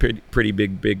footprint. I had a pretty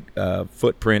big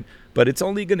footprint, but it's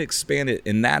only going to expand it.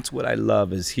 And that's what I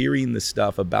love, is hearing the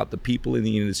stuff about the people in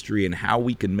the industry and how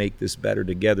we can make this better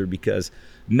together, because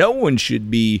no one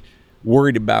should be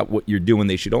worried about what you're doing.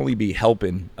 They should only be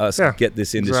helping us get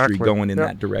this industry going in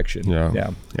that direction.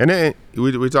 Yeah. And then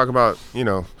we talk about,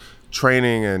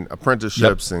 training and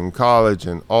apprenticeships and college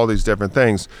and all these different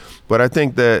things. But I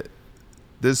think that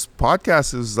this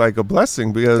podcast is like a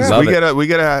blessing, because we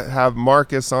get to have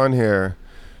Markus on here.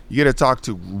 You get to talk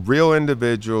to real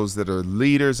individuals that are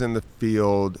leaders in the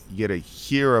field. You get to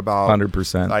hear about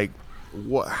 100%, like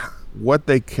what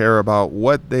they care about,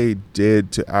 what they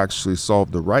did to actually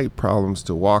solve the right problems,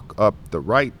 to walk up the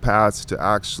right paths, to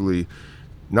actually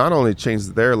not only change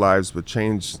their lives, but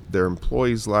change their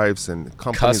employees' lives and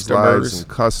companies' lives and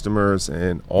customers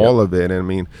and all of it.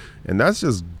 And that's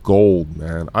just gold,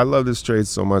 man. I love this trade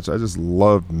so much. I just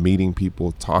love meeting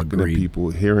people, talking to people,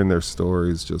 hearing their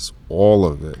stories, just all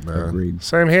of it, man. Agreed.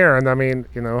 Same here. And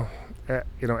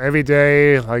every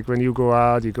day, like when you go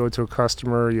out, you go to a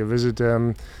customer, you visit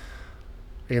them,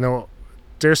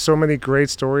 there's so many great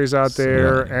stories out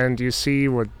there, and you see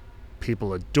what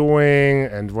people are doing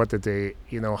and what did they,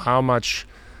 how much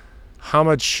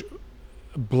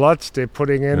blood they're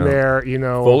putting in there,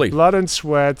 Fully. blood and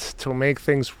sweat to make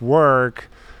things work.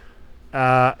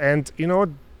 And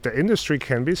the industry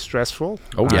can be stressful.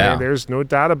 There's no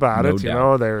doubt about it.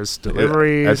 There's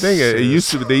deliveries. I think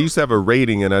they used to have a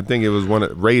rating, and I think it was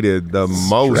rated the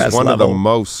most one level. of the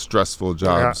most stressful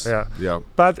jobs. Yeah.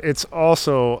 But it's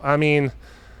also,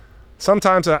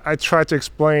 sometimes I try to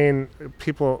explain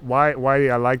people why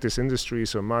I like this industry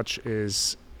so much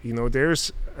is,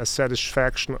 there's a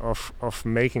satisfaction of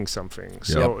making something.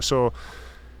 So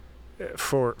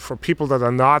for people that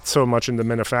are not so much in the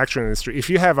manufacturing industry, if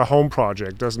you have a home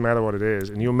project, doesn't matter what it is,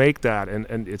 and you make that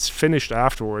and it's finished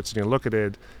afterwards, and you look at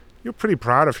it, you're pretty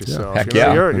proud of yourself.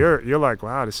 You're like,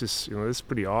 wow, this is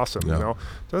pretty awesome.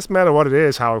 Doesn't matter what it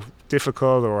is, how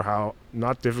difficult or how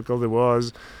not difficult it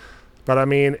was. But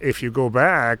if you go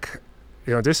back,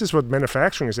 this is what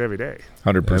manufacturing is every day.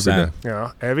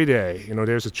 100%. Every day.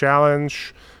 There's a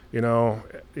challenge. You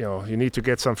need to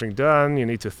get something done. You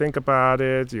need to think about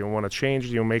it. You want to change it.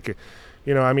 You make it.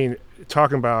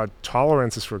 Talking about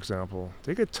tolerances, for example,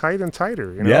 they get tight and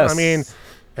tighter. Yes.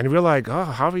 And we're like, oh,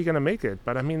 how are we going to make it?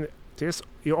 But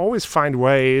you always find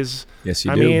ways. Yes,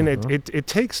 you do. It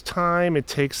takes time. It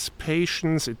takes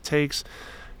patience. It takes.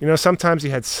 Sometimes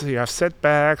you have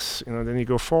setbacks, then you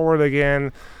go forward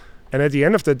again. And at the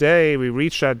end of the day, we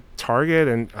reach that target.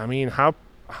 And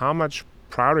how much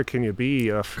prouder can you be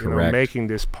of making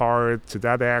this part to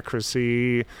that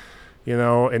accuracy,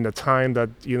 in the time that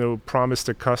promised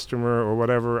the customer or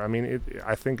whatever.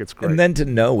 I think it's great. And then to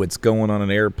know it's going on an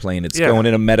airplane, it's going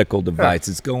in a medical device,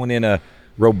 it's going in a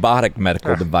robotic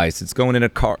medical device. It's going in a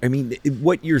car. I mean,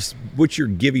 what you're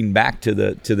giving back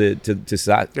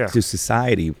to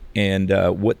society, and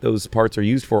what those parts are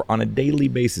used for on a daily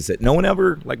basis. That no one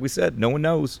ever, like we said, no one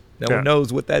knows. No one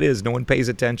knows what that is. No one pays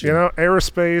attention. You know,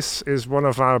 aerospace is one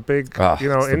of our big,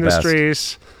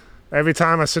 industries. Every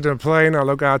time I sit in a plane, I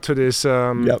look out to this.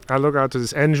 I look out to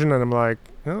this engine, and I'm like,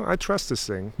 I trust this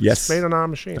thing. Yes, it's made on our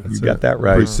machine. You got that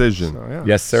right. Precision. So,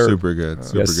 Yes, sir. Super good.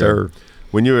 Super yes, good. Sir.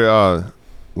 When you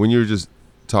were just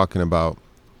talking about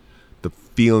the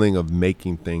feeling of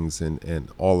making things and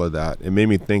all of that, it made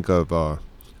me think of a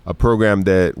program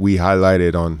that we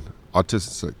highlighted on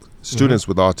autistic students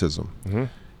with autism,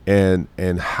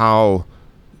 and how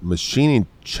machining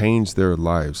changed their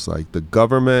lives. Like, the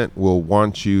government will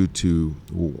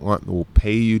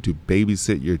pay you to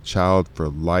babysit your child for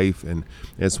life, and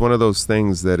it's one of those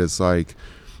things that it's like,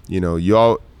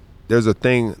 there's a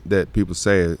thing that people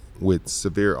say with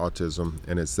severe autism,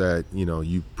 and it's that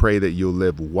you pray that you'll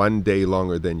live one day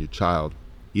longer than your child,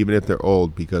 even if they're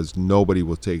old, because nobody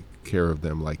will take care of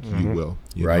them like you will.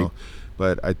 You know?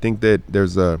 But I think that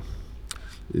there's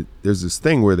this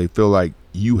thing where they feel like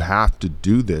you have to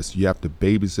do this. You have to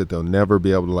babysit. They'll never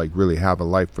be able to like really have a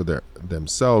life for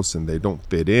themselves, and they don't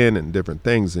fit in and different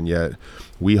things. And yet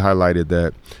we highlighted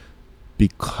that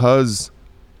because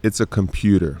it's a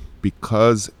computer,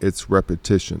 because it's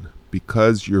repetition,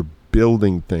 because you're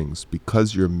building things,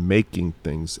 because you're making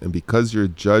things, and because you're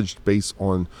judged based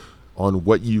on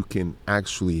what you can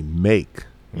actually make.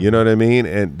 You know what I mean?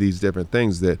 And these different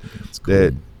things that it's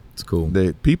cool.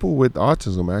 That people with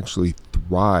autism actually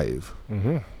thrive.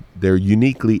 They're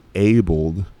uniquely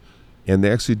abled, and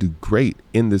they actually do great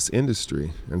in this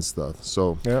industry and stuff.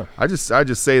 So I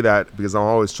just say that because I'm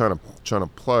always trying to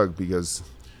plug, because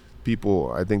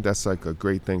people, I think that's like a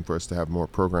great thing for us to have more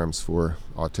programs for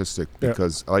autistic,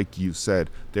 because like you said,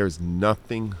 there's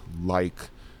nothing like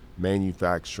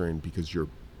manufacturing, because you're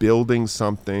building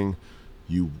something.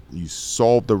 You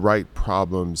solve the right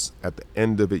problems. At the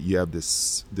end of it, you have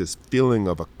this feeling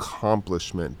of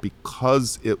accomplishment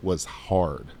because it was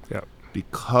hard.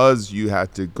 Because you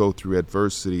had to go through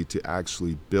adversity to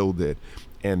actually build it,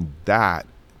 and that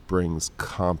brings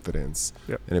confidence.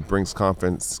 And it brings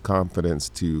confidence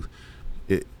to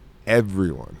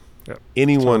everyone.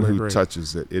 Anyone who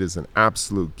touches it. It is an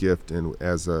absolute gift, and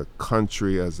as a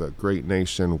country, as a great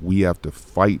nation, we have to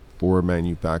fight for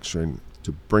manufacturing,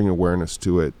 to bring awareness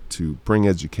to it, to bring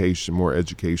more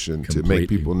education, to make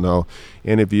people know.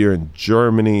 And if you're in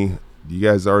Germany, you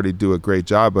guys already do a great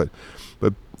job, but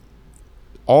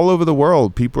all over the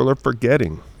world, people are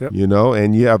forgetting,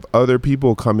 and you have other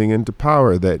people coming into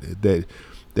power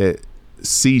that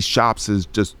see shops as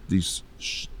just these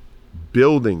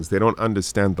buildings. They don't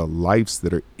understand the lives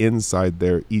that are inside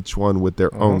there, each one with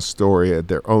their own story,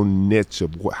 their own niche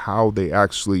of how they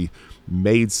actually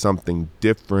made something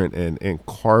different and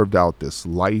carved out this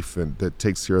life, and that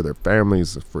takes care of their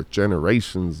families for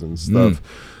generations and stuff.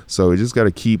 So you just got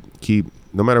to keep,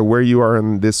 no matter where you are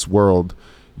in this world,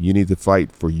 you need to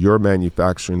fight for your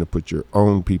manufacturing, to put your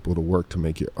own people to work to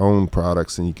make your own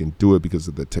products, and you can do it because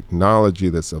of the technology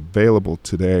that's available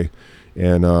today.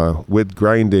 And with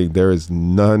grinding, there is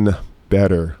none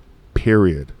better,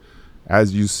 period.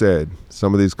 As you said,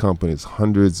 some of these companies,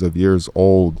 hundreds of years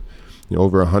old,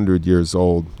 over 100 years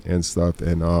old and stuff,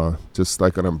 and just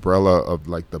like an umbrella of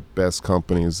like the best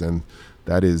companies, and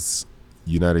that is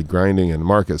United Grinding. And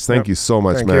Markus, thank you so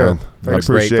much, man. I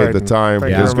appreciate the time.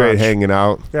 It was great hanging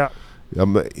out.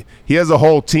 He has a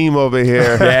whole team over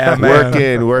here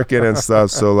working and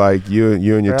stuff. So like you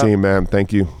and your team, man,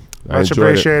 thank you. Much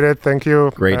appreciated. Thank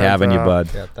you. Great having you, bud.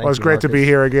 It was great to be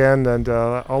here again, and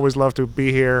always love to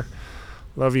be here.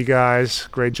 Love you guys.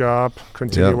 Great job.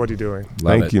 Continue what you're doing.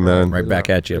 Thank you, man. Right back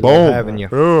at you. Boom. Having you.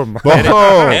 Boom. Boom.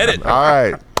 All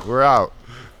right. We're out.